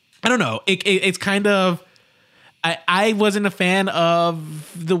 I don't know. It's kind of, I wasn't a fan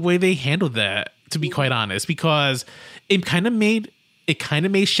of the way they handled that, to be quite honest, because it kind of made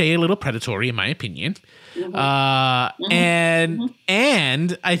Shay a little predatory, in my opinion. And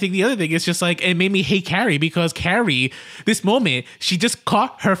I think the other thing is just like it made me hate Carrie because Carrie, this moment, she just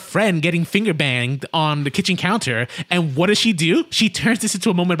caught her friend getting finger banged on the kitchen counter, and what does she do? She turns this into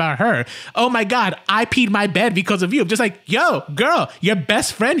a moment about her. Oh my God, I peed my bed because of you. I'm just like, yo, girl, your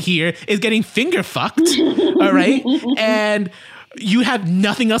best friend here is getting finger fucked. All right, and you have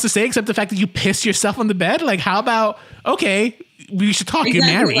nothing else to say except the fact that you pissed yourself on the bed. Like, how about okay? We should talk.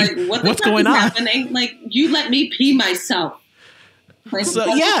 Exactly. You're married. Like, what's going on? Happening? Like, you let me pee myself. Like, so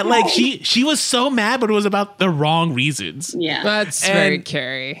yeah, like she was so mad, but it was about the wrong reasons. Yeah, that's very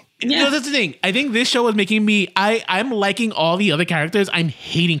Carrie. You know, that's the thing. I think this show was making me. I'm liking all the other characters. I'm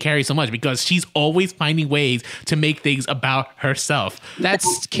hating Carrie so much because she's always finding ways to make things about herself.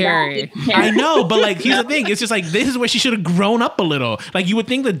 That's Carrie. I know, but like, here's the thing. It's just like this is where she should have grown up a little. Like you would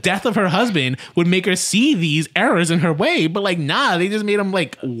think the death of her husband would make her see these errors in her way, but like, nah, they just made them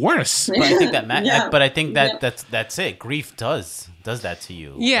like worse. But I think that that's it. Grief does that to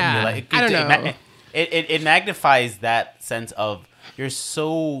you. Yeah, like, I don't know. It magnifies that sense of. You're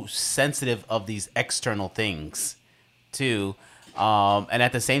so sensitive of these external things too. And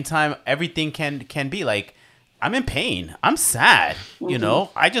at the same time, everything can be like, I'm in pain. I'm sad. You know,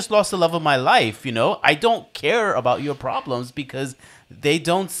 I just lost the love of my life. You know, I don't care about your problems because they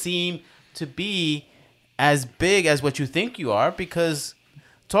don't seem to be as big as what you think you are because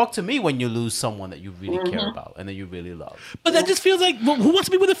talk to me when you lose someone that you really care about and that you really love. But that just feels like, well, who wants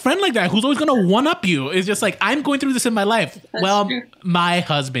to be with a friend like that? Who's always going to one-up you? It's just like, I'm going through this in my life. That's true. My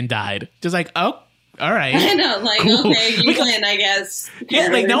husband died. Just like, oh, all right. I know, like, cool. Okay, you win, I guess. Yeah,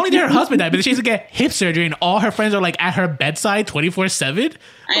 like, not only did her husband die, but she has to get hip surgery and all her friends are like at her bedside 24/7.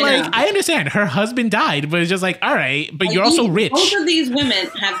 Like, I understand her husband died, but it's just like, all right, but like, you're also rich. Both of these women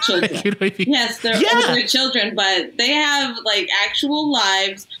have children. You know what I mean? Yes, they're older children, but they have like actual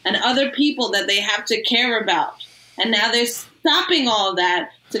lives and other people that they have to care about. And now they're stopping all of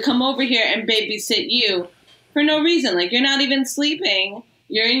that to come over here and babysit you for no reason. Like, you're not even sleeping.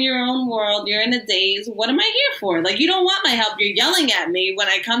 You're in your own world. You're in a daze. What am I here for? Like, you don't want my help. You're yelling at me when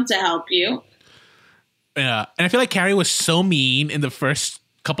I come to help you. Yeah. And I feel like Carrie was so mean in the first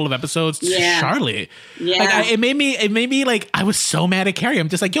couple of episodes to Charlotte. Yeah. Like, it made me like, I was so mad at Carrie. I'm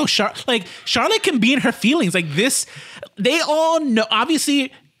just like, yo, Charlotte can be in her feelings. Like this, they all know,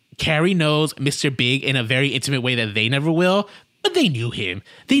 obviously Carrie knows Mr. Big in a very intimate way that they never will. But they knew him.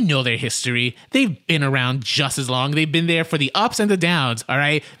 They know their history. They've been around just as long. They've been there for the ups and the downs, all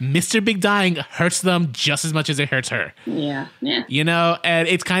right? Mr. Big dying hurts them just as much as it hurts her. Yeah, yeah. You know, and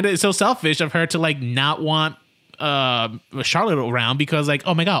it's kind of so selfish of her to, like, not want Charlotte around because, like,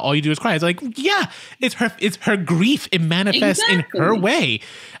 oh, my God, all you do is cry. It's like, yeah, it's her grief. It manifests in her way.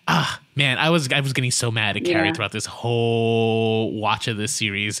 Man, I was getting so mad at Carrie throughout this whole watch of this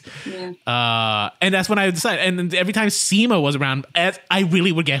series. Yeah. And that's when I decided. And every time Seema was around, I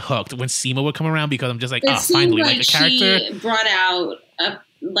really would get hooked when Seema would come around because I'm just like, finally, like a character. She brought out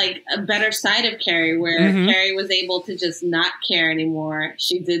a better side of Carrie where Carrie was able to just not care anymore.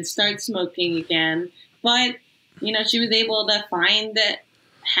 She did start smoking again, but you know, she was able to find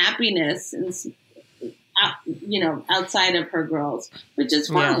happiness and outside of her girls, which is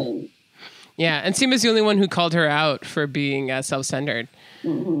fine. Yeah, and Seema's the only one who called her out for being self-centered.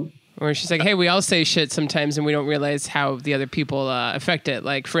 Where she's like, hey, we all say shit sometimes and we don't realize how the other people affect it.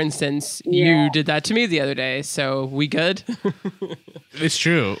 Like, for instance, you did that to me the other day, so we good? It's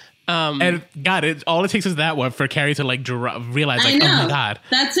true. And God, all it takes is that one for Carrie to like realize, like, oh my God.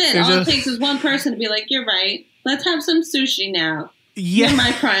 That's it. All it takes is one person to be like, you're right. Let's have some sushi now. Yeah. You're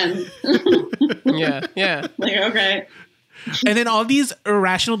my friend. Yeah. Like, okay. And then all these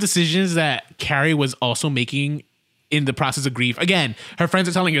irrational decisions that Carrie was also making in the process of grief. Again, her friends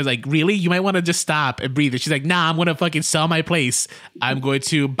are telling her, like, really? You might want to just stop and breathe. And she's like, nah, I'm going to fucking sell my place. I'm going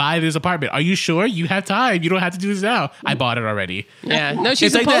to buy this apartment. Are you sure? You have time. You don't have to do this now. I bought it already. Yeah. No, she's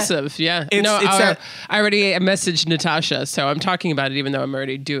It's like impulsive. Yeah. It's I that- already messaged Natasha, so I'm talking about it even though I'm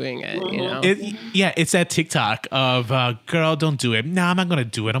already doing it, you know? It's that TikTok of, girl, don't do it. No, I'm not going to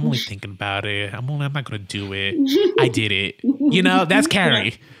do it. I'm only thinking about it. I'm not going to do it. I did it. You know, that's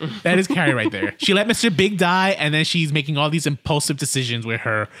Carrie. That is Carrie right there. She let Mr. Big die, and then she's making all these impulsive decisions with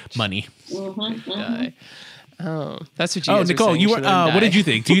her money. Die. Oh, that's what you Oh, guys were Nicole, saying, you she were. let him What die. did you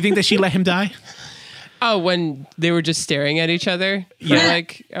think? Do you think that she let him die? Oh, when they were just staring at each other for Yeah.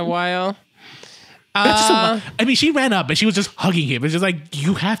 like a while. That's just I mean, she ran up and she was just hugging him. It's just like,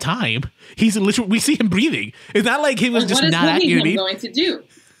 you have time. He's literally. We see him breathing. It's not like he was just what is not hugging him acting. going to do?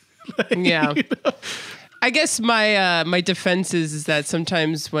 Yeah. I guess my my defense is that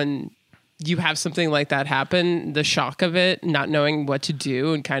sometimes when you have something like that happen, the shock of it, not knowing what to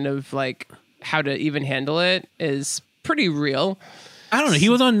do and kind of like how to even handle it is pretty real. I don't know. He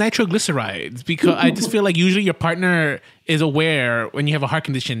was on nitroglycerides because I just feel like usually your partner is aware when you have a heart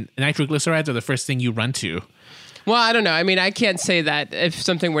condition. Nitroglycerides are the first thing you run to. Well, I don't know. I mean, I can't say that if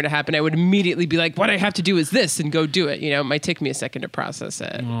something were to happen, I would immediately be like, what I have to do is this and go do it. You know, it might take me a second to process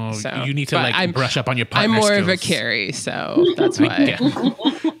it. Oh, so, you need to but like brush up on your I'm partner more of a skills. Carrie, so that's why.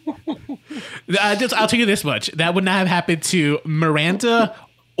 I'll tell you this much: that would not have happened to Miranda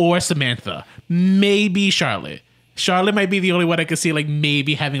or Samantha. Maybe Charlotte. Charlotte might be the only one I could see like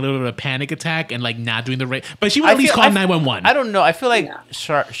maybe having a little bit of a panic attack and like not doing the right. But she would at least call 911. I don't know. I feel like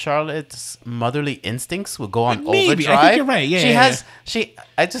Charlotte's motherly instincts will go on Maybe. overdrive. I think you're right. Yeah,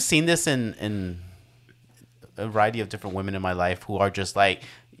 I just seen this in a variety of different women in my life who are just like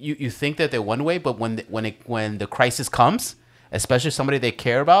you think that they're one way, but when the crisis comes, especially somebody they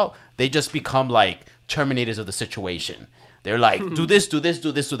care about, they just become like terminators of the situation. They're like, do this, do this,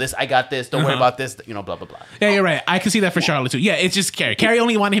 do this, do this. I got this. Don't worry about this. You know, blah, blah, blah. Yeah, you're right. I can see that for Charlotte too. Yeah, it's just Carrie. Carrie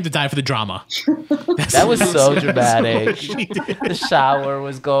only wanted him to die for the drama. That was so dramatic. The shower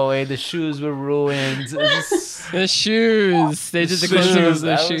was going. The shoes were ruined. It was just, The shoes. They did the closing of the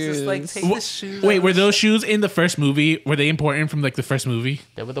I was shoes. just like, take the shoes. Wait, were those shoes in the first movie? Were they important from like the first movie?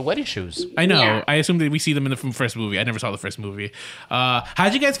 They were the wedding shoes. I know. Yeah. I assume that we see them from the first movie. I never saw the first movie.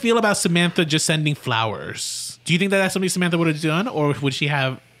 How'd you guys feel about Samantha just sending flowers? Do you think that that's something Samantha would have done, or would she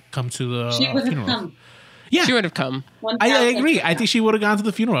have come to the She would have funeral? come. Yeah, She would have come. I agree. 1000%. I think she would have gone to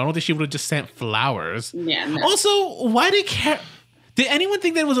the funeral. I don't think she would have just sent flowers. Yeah, no. Also, why did anyone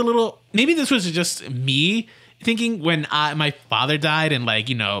think that was a little? Maybe this was just me thinking when my father died, and like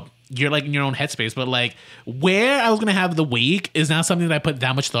you're like in your own headspace, but like where I was gonna have the wake is not something that I put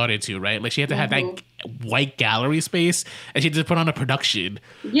that much thought into, right? Like she had to have that white gallery space, and she had to put on a production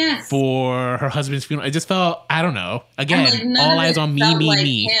Yes. for her husband's funeral. It just felt, I don't know. And, Again, like, none all of eyes it on me, felt me, like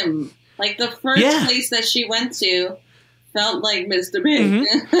me. Him. Like the first Yeah. place that she went to felt like Mr. Big.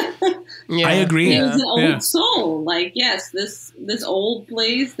 Yeah. I agree. He was an old Yeah. soul. Like, yes, this old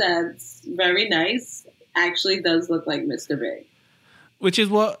place that's very nice actually does look like Mr. Big. Which is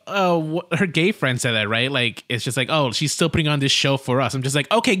what her gay friend said that, right? Like, it's just like, oh, she's still putting on this show for us. I'm just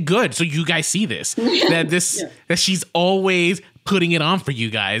like, okay, good. So you guys see this. That she's always putting it on for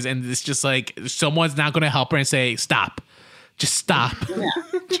you guys. And it's just like, someone's not going to help her and say, stop. Just stop. Yeah.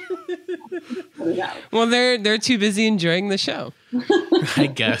 Put it out. Well, they're too busy enjoying the show. I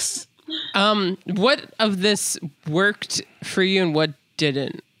guess. What of this worked for you and what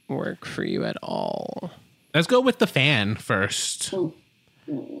didn't work for you at all? Let's go with the fan first. I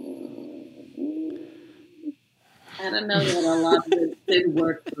don't know that a lot of it did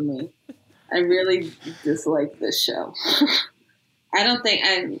work for me. I really dislike this show. I don't think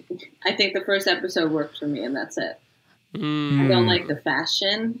I think the first episode worked for me, and that's it. I don't like the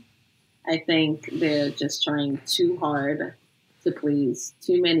fashion. I think they're just trying too hard to please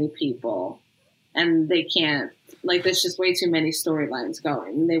too many people, and they can't. Like, there's just way too many storylines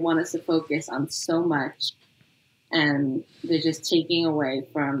going. They want us to focus on so much, and they're just taking away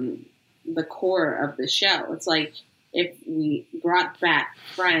from the core of the show. It's like if we brought back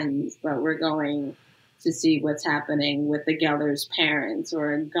Friends, but we're going to see what's happening with the Geller's parents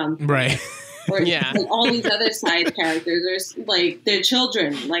or Gunther. Right. Or Yeah. like all these other side characters, or like their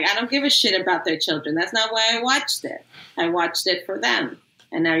children. Like, I don't give a shit about their children. That's not why I watched it. I watched it for them.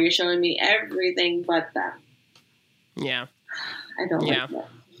 And now you're showing me everything but them. Yeah. I don't Yeah. like that.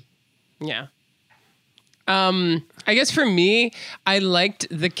 Yeah. I guess for me, I liked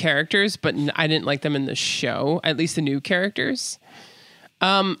the characters, but I didn't like them in the show, at least the new characters.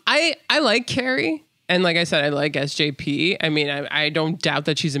 I like Carrie, And like I said, I like SJP. I mean, I don't doubt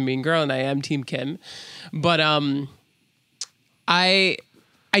that she's a mean girl, and I am Team Kim. But I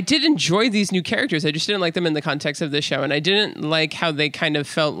did enjoy these new characters. I just didn't like them in the context of the show, and I didn't like how they kind of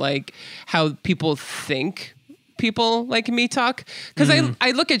felt like how people think people like me talk. Because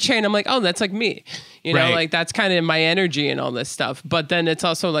I look at Che and I'm like, oh, that's like me. You know, Right. like that's kind of my energy and all this stuff. But then it's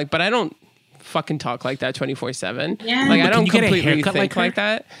also like, but I don't fucking talk like that 24/7. Yeah. Like I But can don't you get a completely haircut think like like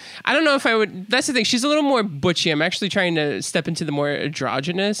that. I don't know if I would. That's the thing. She's a little more butchy. I'm actually trying to step into the more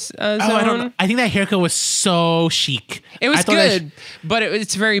androgynous zone. Oh, I don't know. I think that haircut was so chic. It was I thought that good, but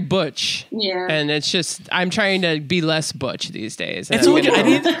it's very butch. Yeah. And it's just I'm trying to be less butch these days. It's so weird. I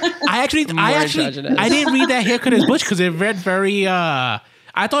didn't androgynous. I didn't read that haircut as butch because it read very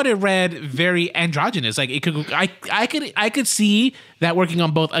I thought it read very androgynous. Like it could I could see that working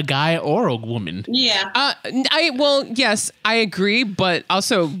on both a guy or a woman. Yeah. Yes, I agree, but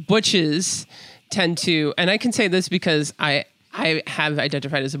also butches tend to, and I can say this because I have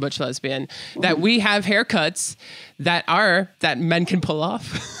identified as a butch lesbian, that we have haircuts that men can pull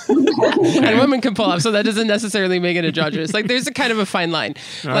off and women can pull off. So that doesn't necessarily make it androgynous. Like there's a kind of a fine line.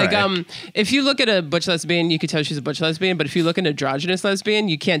 Right. If you look at a butch lesbian, you can tell she's a butch lesbian, but if you look at an androgynous lesbian,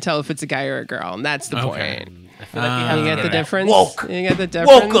 you can't tell if it's a guy or a girl. And that's the Okay. point. I feel like you have You to get get the that difference? Woke. You get the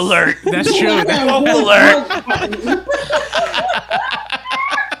difference? Woke alert. That's true. Woke alert.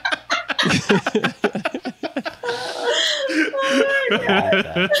 We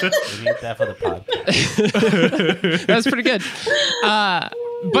need that for the podcast. That's pretty good.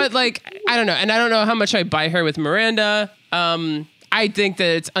 But like, I don't know. And I don't know how much I buy her with Miranda. I think that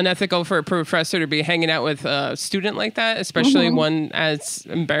it's unethical for a professor to be hanging out with a student like that, especially one as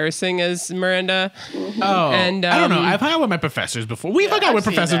embarrassing as Miranda. Oh, And, I don't know. I've hung out with my professors before. We've hung out I've with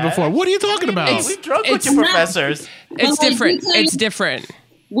seen professors that. before. What are you talking about? It's- We drunk with It's your not- professors. It's Well, different. you tell It's me- different.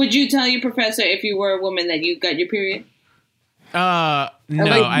 Would you tell your professor if you were a woman that you got your period? No,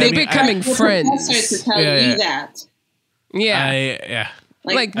 Like, they becoming Your friends. professor to tell Yeah, you yeah. that. Yeah. yeah.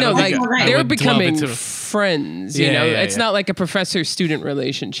 Like I no, don't like think I they're would delve becoming into- friends. You Yeah, know, yeah, it's yeah. not like a professor-student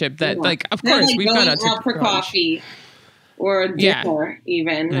relationship. That, like, of They're course, like we've going gone out out for to coffee or Yeah. dinner,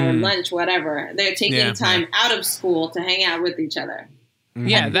 even or lunch, whatever. They're taking Yeah, time out of school to hang out with each other.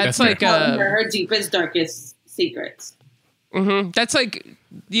 Yeah, that's That's like Telling her her deepest, darkest secrets. that's like,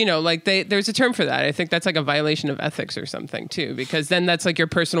 you know, like there's a term for that. I think that's like a violation of ethics or something too, because then that's like your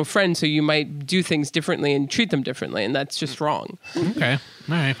personal friend, so you might do things differently and treat them differently, and that's just wrong. Okay.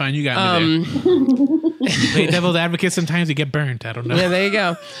 All right, fine. You got me there. Play devil's advocate. Sometimes you get burned. I don't know. Yeah, there you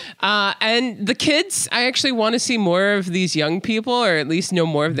go. And the kids, I actually want to see more of these young people, or at least know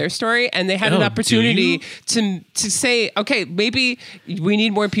more of their story. And they had an Oh, opportunity do to say, okay, maybe we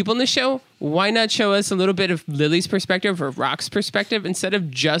need more people in the show. Why not show us a little bit of Lily's perspective or Rock's perspective instead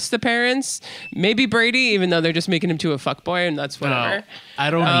of just the parents? Maybe Brady, even though they're just making him to a fuckboy, and that's whatever. No, I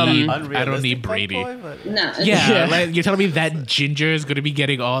don't need. I don't Unrealistic need Brady. fuckboy, but- No. it's- Yeah, Yeah. like you're telling me that Ginger is going to be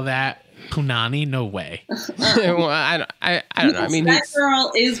getting all that punani? No way. Well, I don't know. I mean, that he's-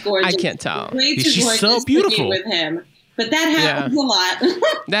 girl is gorgeous. I can't tell. Way too She's gorgeous so to be beautiful. with him. But that happens a lot.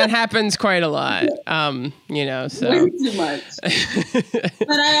 that happens quite a lot. You know, so. Way too much.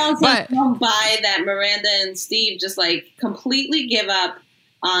 But I also But- don't buy that Miranda and Steve just like completely give up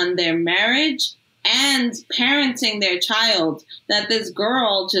on their marriage and parenting their child. That this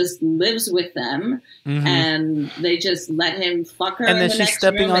girl just lives with them and they just let him fuck her And in then the she's next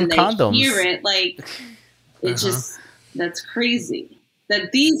stepping room on and they condoms. hear it. Like it just that's crazy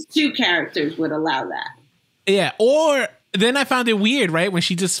that these two characters would allow that. Yeah, or then I found it weird, right? When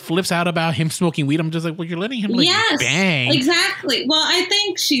she just flips out about him smoking weed. I'm just like, well, you're letting him like Yes, bang. exactly. Well, I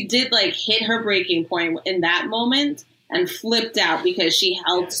think she did like hit her breaking point in that moment and flipped out because she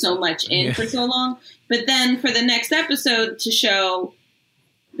held so much in for so long. But then for the next episode to show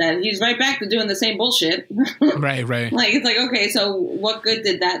that he's right back to doing the same bullshit. Right, right. Like it's like, okay, so what good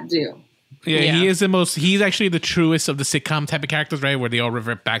did that do? Yeah, Yeah. he is the most. He's actually the truest of the sitcom type of characters, right? Where they all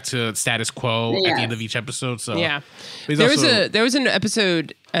revert back to status quo at Yes. the end of each episode. So Yeah, he's there was an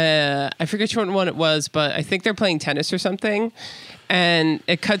episode. I forget which one it was, but I think they're playing tennis or something, and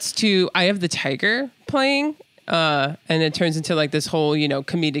it cuts to Eye of the Tiger playing, and it turns into like this whole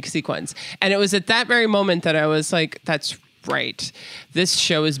comedic sequence. And it was at that very moment that I was like, "That's right. This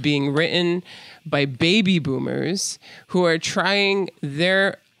show is being written by baby boomers who are trying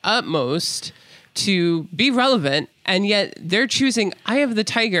their utmost to be relevant, and yet they're choosing Eye of the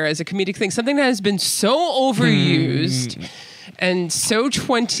Tiger as a comedic thing, something that has been so overused and so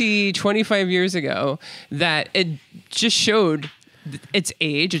 25 years ago that it just showed its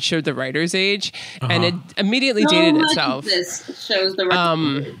age, it showed the writer's age, and it immediately So dated much of itself. This shows the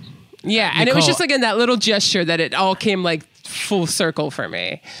right. Yeah, and it was Nicole, just like in that little gesture that it all came like full circle for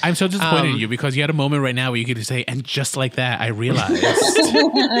me. I'm so disappointed in you because you had a moment right now where you could just say, and just like that, I realized.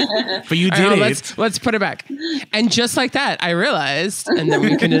 But you did All right, it. let's put it back. And just like that, I realized, and then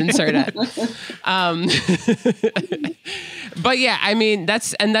we can insert it. But yeah, I mean,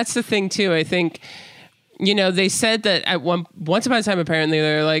 that's the thing too. I think, you know, they said that at once upon a time, apparently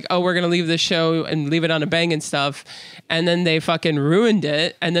they're like, oh, we're going to leave the show and leave it on a bang and stuff. And then they fucking ruined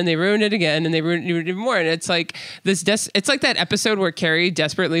it. And then they ruined it again and they ruined it even more. And it's like it's like that episode where Carrie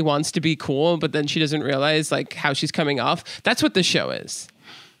desperately wants to be cool, but then she doesn't realize like how she's coming off. That's what the show is.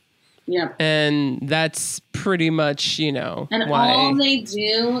 Yeah. And that's pretty much, you know, and why. all they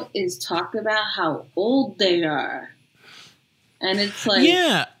do is talk about how old they are. And it's like,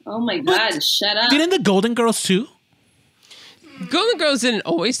 Yeah. oh my But God, shut up. Didn't the Golden Girls too? Golden Girls didn't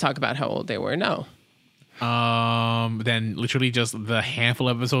always talk about how old they were. No. Then literally just the handful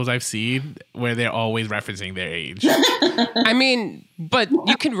of episodes I've seen where they're always referencing their age. I mean, but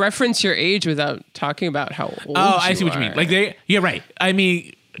you can reference your age without talking about how old I see what you mean. are. Like you're right. I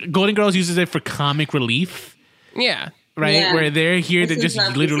mean, Golden Girls uses it for comic relief. Yeah. Right, Yeah. where they're here, This they're is just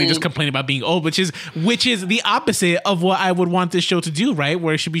not the literally just same. complaining about being old, which is the opposite of what I would want this show to do, right?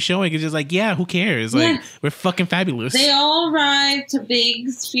 Where it should be showing it's just like, yeah, who cares? Like, Yeah. we're fucking fabulous. They all arrived to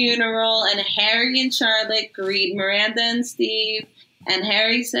Big's funeral, and Harry and Charlotte greet Miranda and Steve. And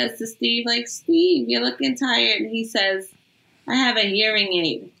Harry says to Steve, like, Steve, you're looking tired. And he says, I have a hearing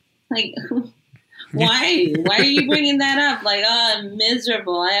aid. Like, why? Why are you bringing that up? Like, oh, I'm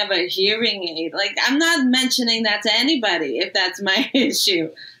miserable. I have a hearing aid. Like, I'm not mentioning that to anybody if that's my issue.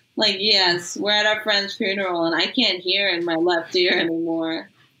 Like, yes, we're at our friend's funeral, and I can't hear in my left ear anymore.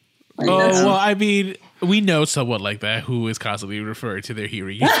 Like, Oh, that's- well, I mean, we know someone like that who is constantly referring to their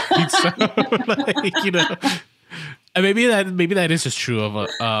hearing aids. So, like, you know, and maybe that is just true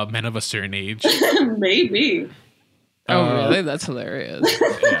of men of a certain age. maybe. Oh, really? That's hilarious.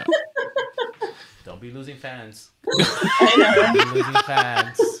 Yeah. Don't be losing fans. Don't be losing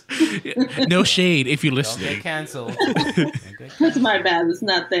fans. No shade if you're Don't listening. get canceled. That's my bad. It's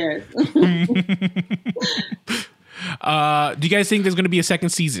not theirs. Do you guys think there's going to be a second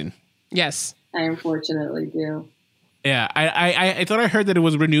season? Yes. I unfortunately do. Yeah, I thought I heard that it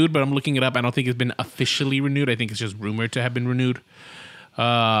was renewed, but I'm looking it up. I don't think it's been officially renewed. I think it's just rumored to have been renewed.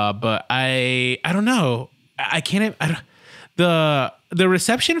 But I don't know. The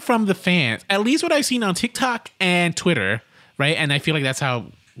reception from the fans, at least what I've seen on TikTok and Twitter, right? And I feel like that's how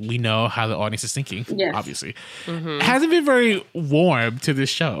we know how the audience is thinking. Yes. Obviously, hasn't been very warm to this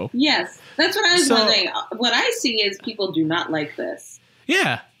show. Yes, that's what I was So- wondering. What I see is people do not like this.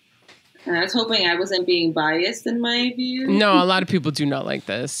 Yeah. And I was hoping I wasn't being biased in my view. No, a lot of people do not like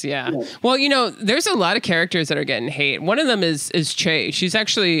this. Yeah. Yeah. Well, you know, there's a lot of characters that are getting hate. One of them is Che. She's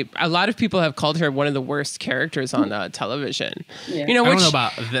actually, a lot of people have called her one of the worst characters on television. Yeah. You know, I which don't know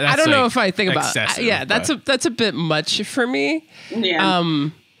about that. I don't know if I think about. excessive, Yeah, that's but- a bit much for me. Yeah.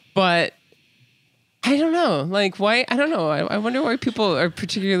 But I don't know. Like, why? I don't know. I wonder why people are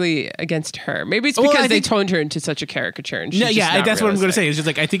particularly against her. Maybe it's Well, because I they think- toned her into such a caricature. And she's No, just yeah, not that's what I'm going to realistic. say. It's just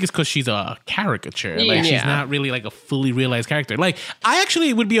like I think it's because she's a caricature. Like Yeah. she's Yeah. not really like a fully realized character. Like I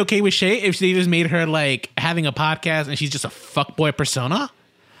actually would be okay with Shay if they just made her like having a podcast and she's just a fuckboy persona.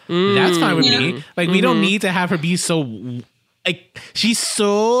 That's fine with me. Like we don't need to have her be so like she's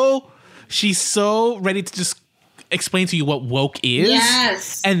so ready to just explain to you what woke is.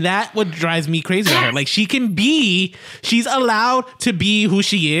 Yes. And that what drives me crazy about her. Like she's allowed to be who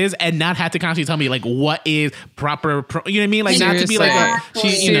she is and not have to constantly tell me like what is proper, you know what I mean? Like not to be like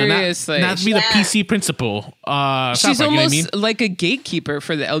she's, you know, Seriously. not to be the PC principal. She's South Park, almost you know what I mean? like a gatekeeper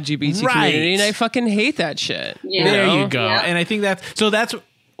for the LGBT Right. community, and I fucking hate that shit. Yeah. There know? you go. Yeah. And I think that's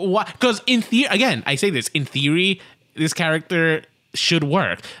why, because in theory, again, I say this, in theory, this character should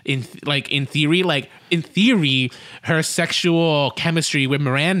work. In theory, her sexual chemistry with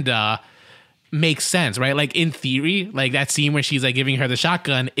Miranda makes sense, right? Like in theory, like that scene where she's like giving her the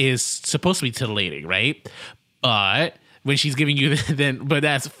shotgun is supposed to be titillating, right? But when she's giving you but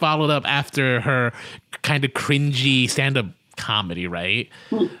that's followed up after her kind of cringy stand-up comedy, right?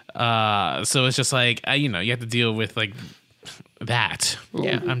 So it's just like you have to deal with like that.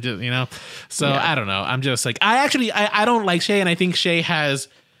 Yeah. I'm just so Yeah. I don't know. I'm just like I don't like Shay, and I think Shay has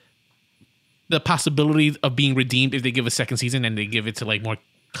the possibility of being redeemed if they give a second season and they give it to like more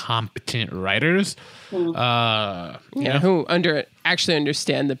competent writers. Yeah, Yeah. who actually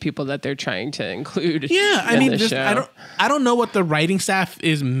understand the people that they're trying to include. Yeah, I in mean, the just, show. I don't know what the writing staff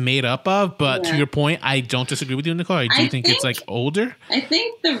is made up of, but to Yeah. your point, I don't disagree with you, Nicole. I do I think it's like older. I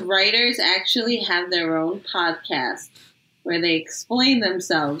think the writers actually have their own podcast. where they explain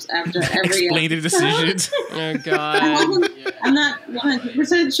themselves after every Explain the episode. decisions. Oh God. I'm not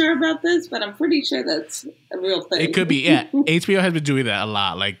 100% sure about this, but I'm pretty sure that's a real thing. It could be, yeah. HBO has been doing that a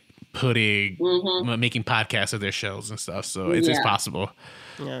lot, like putting, Mm-hmm. making podcasts of their shows and stuff. So it's possible.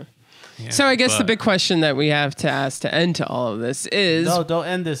 Yeah. Yeah, So I guess the but- big question that we have to ask to end to all of this is No, don't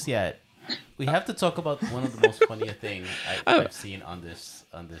end this yet. We have to talk about one of the most funniest things I've seen on this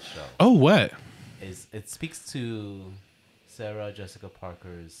show. Oh, what? Is it speaks to Sarah Jessica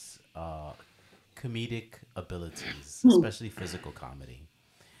Parker's comedic abilities, especially physical comedy.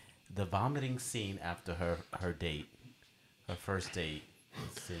 The vomiting scene after her first date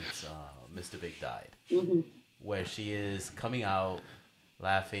since Mr. Big died, where she is coming out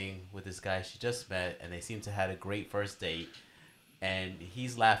laughing with this guy she just met, and they seem to have had a great first date, and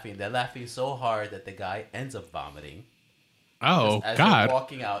he's laughing. They're laughing so hard that the guy ends up vomiting. Oh, As God. they're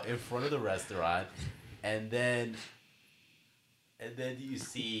walking out in front of the restaurant, and then you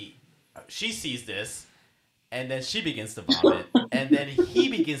see she sees this, and then she begins to vomit, and then he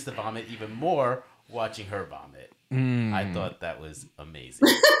begins to vomit even more watching her vomit. I thought that was amazing.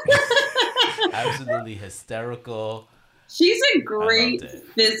 Absolutely hysterical. She's a great loved it.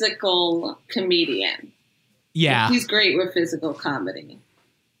 physical comedian. Yeah, She's great with physical comedy.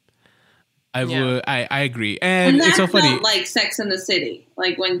 I Yeah. would. I agree, and And it's so that funny. felt like Sex in the City.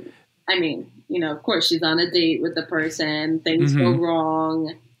 Like when, I mean, of course she's on a date with the person, things go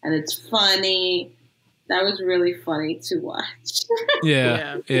wrong, and it's funny. That was really funny to watch.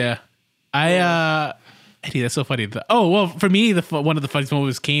 Yeah, yeah. Eddie, that's so funny. Oh well, for me, one of the funniest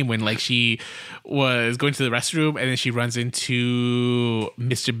moments came when like she was going to the restroom and then she runs into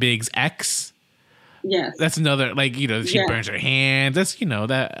Mr. Big's ex. Yes. That's another like she Yeah. burns her hand. That's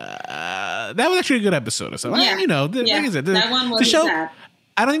that was actually a good episode or so. Yeah. Like I said, that one the was show. bad.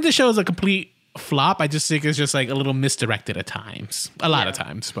 I don't think the show is a complete flop. I just think it's just like a little misdirected at times, a lot of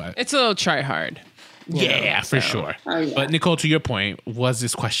times. But it's a little try hard. yeah, for sure. Oh, yeah. But Nicole, to your point, was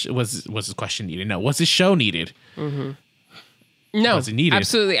this question needed? No. Was this show needed? No, Was it needed?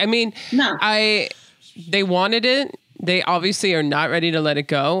 absolutely. I mean, No. they wanted it. They obviously are not ready to let it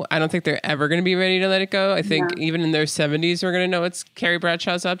go. I don't think they're ever going to be ready to let it go. I think No. even in their 70s, we're going to know what Carrie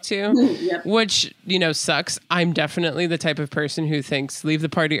Bradshaw's up to, Yep. which, sucks. I'm definitely the type of person who thinks leave the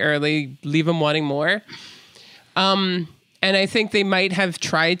party early, leave them wanting more. And I think they might have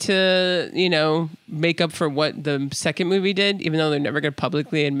tried to, make up for what the second movie did, even though they're never going to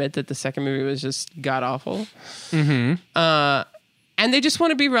publicly admit that the second movie was just god awful. And they just want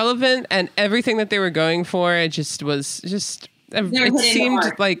to be relevant, and everything that they were going for, it just was just. It hitting the seemed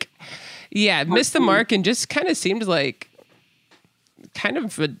mark. like, missed the mark, and just kind of seemed like, kind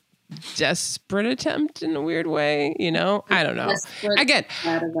of a desperate attempt in a weird way. I don't know. Desperate Again,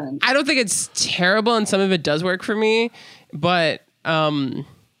 bad event. I don't think it's terrible, and some of it does work for me, but some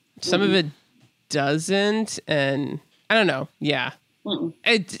of it doesn't, and I don't know. Yeah.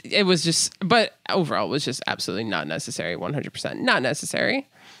 It was just, but overall, it was just absolutely not necessary. 100% not necessary.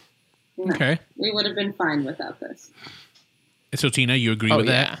 Okay. We would have been fine without this. So Tina, you agree Oh with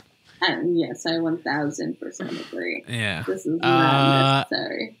yeah. that? Yes, I 1000% agree. Yeah. This is not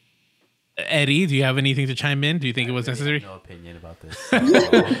necessary. Eddie, do you have anything to chime in? Do you think it was I necessary? have no opinion about this. I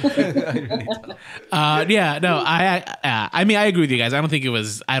really don't. Yeah, no, I mean, I agree with you guys. I don't think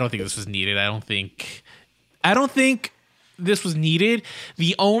this was needed. I don't think this was needed.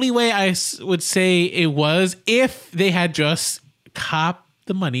 The only way I would say it was if they had just copped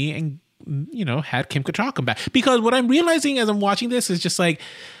the money and, had Kim Cattrall come back. Because what I'm realizing as I'm watching this is just like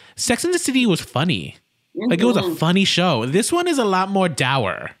Sex and the City was funny. Like it was a funny show. This one is a lot more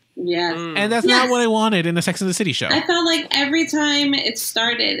dour. Yes. And that's not what I wanted in a Sex and the City show. I felt like every time it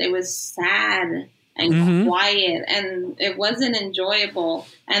started, it was sad and quiet, and it wasn't enjoyable.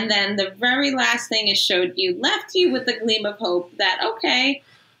 And then the very last thing it showed you left you with a gleam of hope that, okay,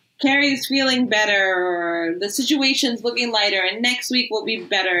 Carrie's feeling better, or the situation's looking lighter, and next week will be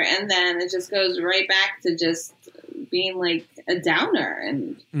better. And then it just goes right back to just being like a downer,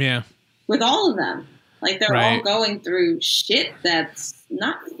 and Yeah. with all of them. Like they're all Right. going through shit that's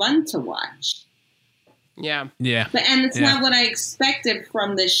not fun to watch. Yeah. Yeah. And it's Yeah. not what I expected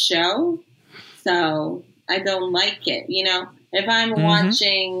from this show. So I don't like it. If I'm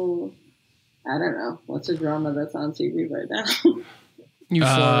watching, I don't know, what's a drama that's on TV right now?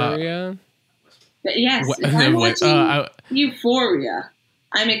 Euphoria. But yes, What- if I'm what- watching Euphoria,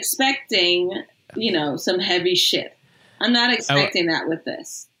 I'm expecting, some heavy shit. I'm not expecting that with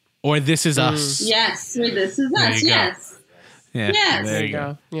this. Or This Is Us. Yes, This Is There Us. you go. Yes. Yeah. Yes. There you There go.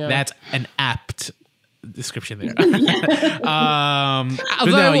 you go. Yeah. That's an apt description there. But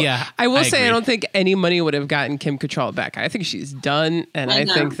Although no, yeah, I will say agree. I don't think any money would have gotten Kim Cattrall back. I think she's done, and I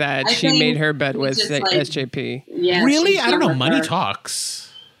know. think that I she think made her bed with it's just SJP. Yeah, Really, she's I don't done know. with Money her. talks.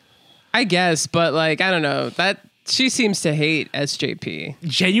 I guess, but like I don't know that she seems to hate SJP.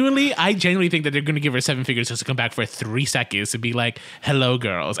 I genuinely think that they're going to give her 7 figures just to come back for 3 seconds to be like, "Hello,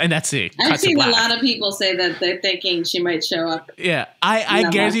 girls," and that's it. I've Cut to seen a black. lot of people say that they're thinking she might show up. Yeah, I Yeah,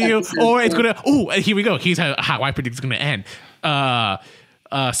 guarantee you. that's Or it's true. gonna. Oh, here we go. Here's how I predict it's gonna end.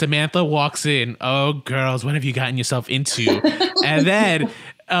 Samantha walks in. Oh, girls, what have you gotten yourself into? And then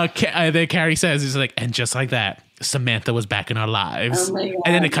Carrie says, "It's like," and just like that, Samantha was back in our lives. Oh my God.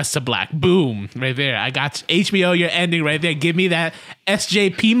 And then it cuts to black. Boom, right there. I got HBO. Your ending right there. Give me that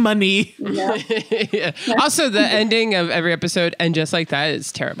SJP money. Yeah. Also, the ending of every episode, and just like that,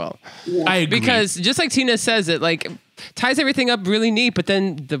 is terrible. I agree. Because just like Tina says, it like ties everything up really neat, but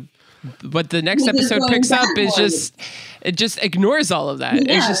then what the next It's just episode going picks up is backwards. it just ignores all of that. It's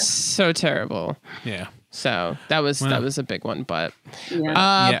Yeah. just so terrible. yeah. So that was a big one, but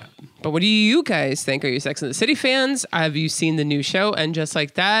Yeah. Yeah. But what do you guys think? Are you Sex and the City fans? Have you seen the new show? And just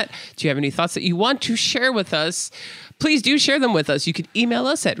like that, do you have any thoughts that you want to share with us? Please do share them with us. You can email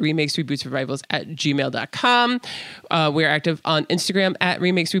us at remakes.rebootsrevivals@gmail.com. We're active on Instagram at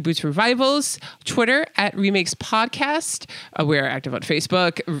Remakes Reboots Revivals, Twitter at Remakes Podcast. We're active on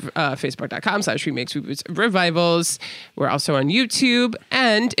Facebook, facebook.com/Remakes Reboots Revivals. We're also on YouTube.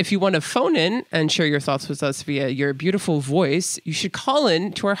 And if you want to phone in and share your thoughts with us via your beautiful voice, you should call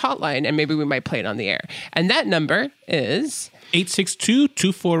in to our hotline and maybe we might play it on the air. And that number is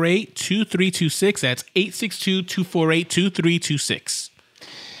 862-248-2326. That's 862-248-2326.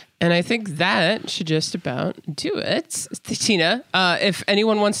 And I think that should just about do it. Tina, if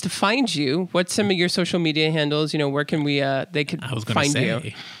anyone wants to find you, what's some of your social media handles? Where can they could I was going to find say.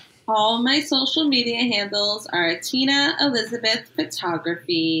 you? All my social media handles are Tina Elizabeth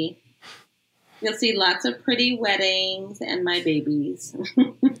Photography. You'll see lots of pretty weddings and my babies.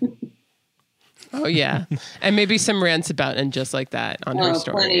 Oh, yeah. And maybe some rants about and just like that on her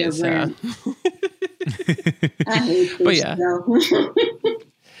Plenty of stories. rants. I hate this But yeah. show.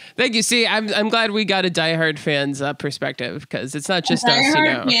 Thank you. See, I'm glad we got a diehard fan's perspective because it's not just us,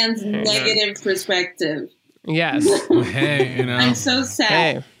 Diehard fans' negative perspective. Yes. Hey, I'm so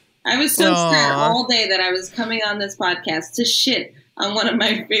sad. Hey. I was so sad Aw. all day that I was coming on this podcast to shit on one of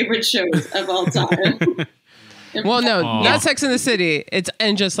my favorite shows of all time. Well, no, Aw. not Sex in the City. It's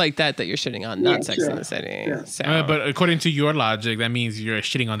and just like that you're shitting on, not Yeah, Sex sure. in the City. Sure. So. But according to your logic, that means you're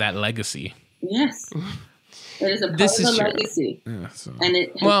shitting on that legacy. Yes. It is a part This of is the true. legacy. Yeah, so. And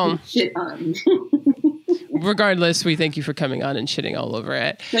it has Well- been shit on. Regardless, we thank you for coming on and shitting all over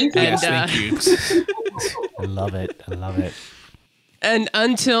it. Thank you. Yes, And, thank you. I love it. I love it. And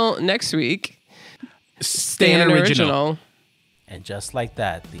until next week, Stay original. And just like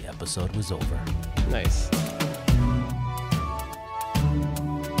that, the episode was over. Nice.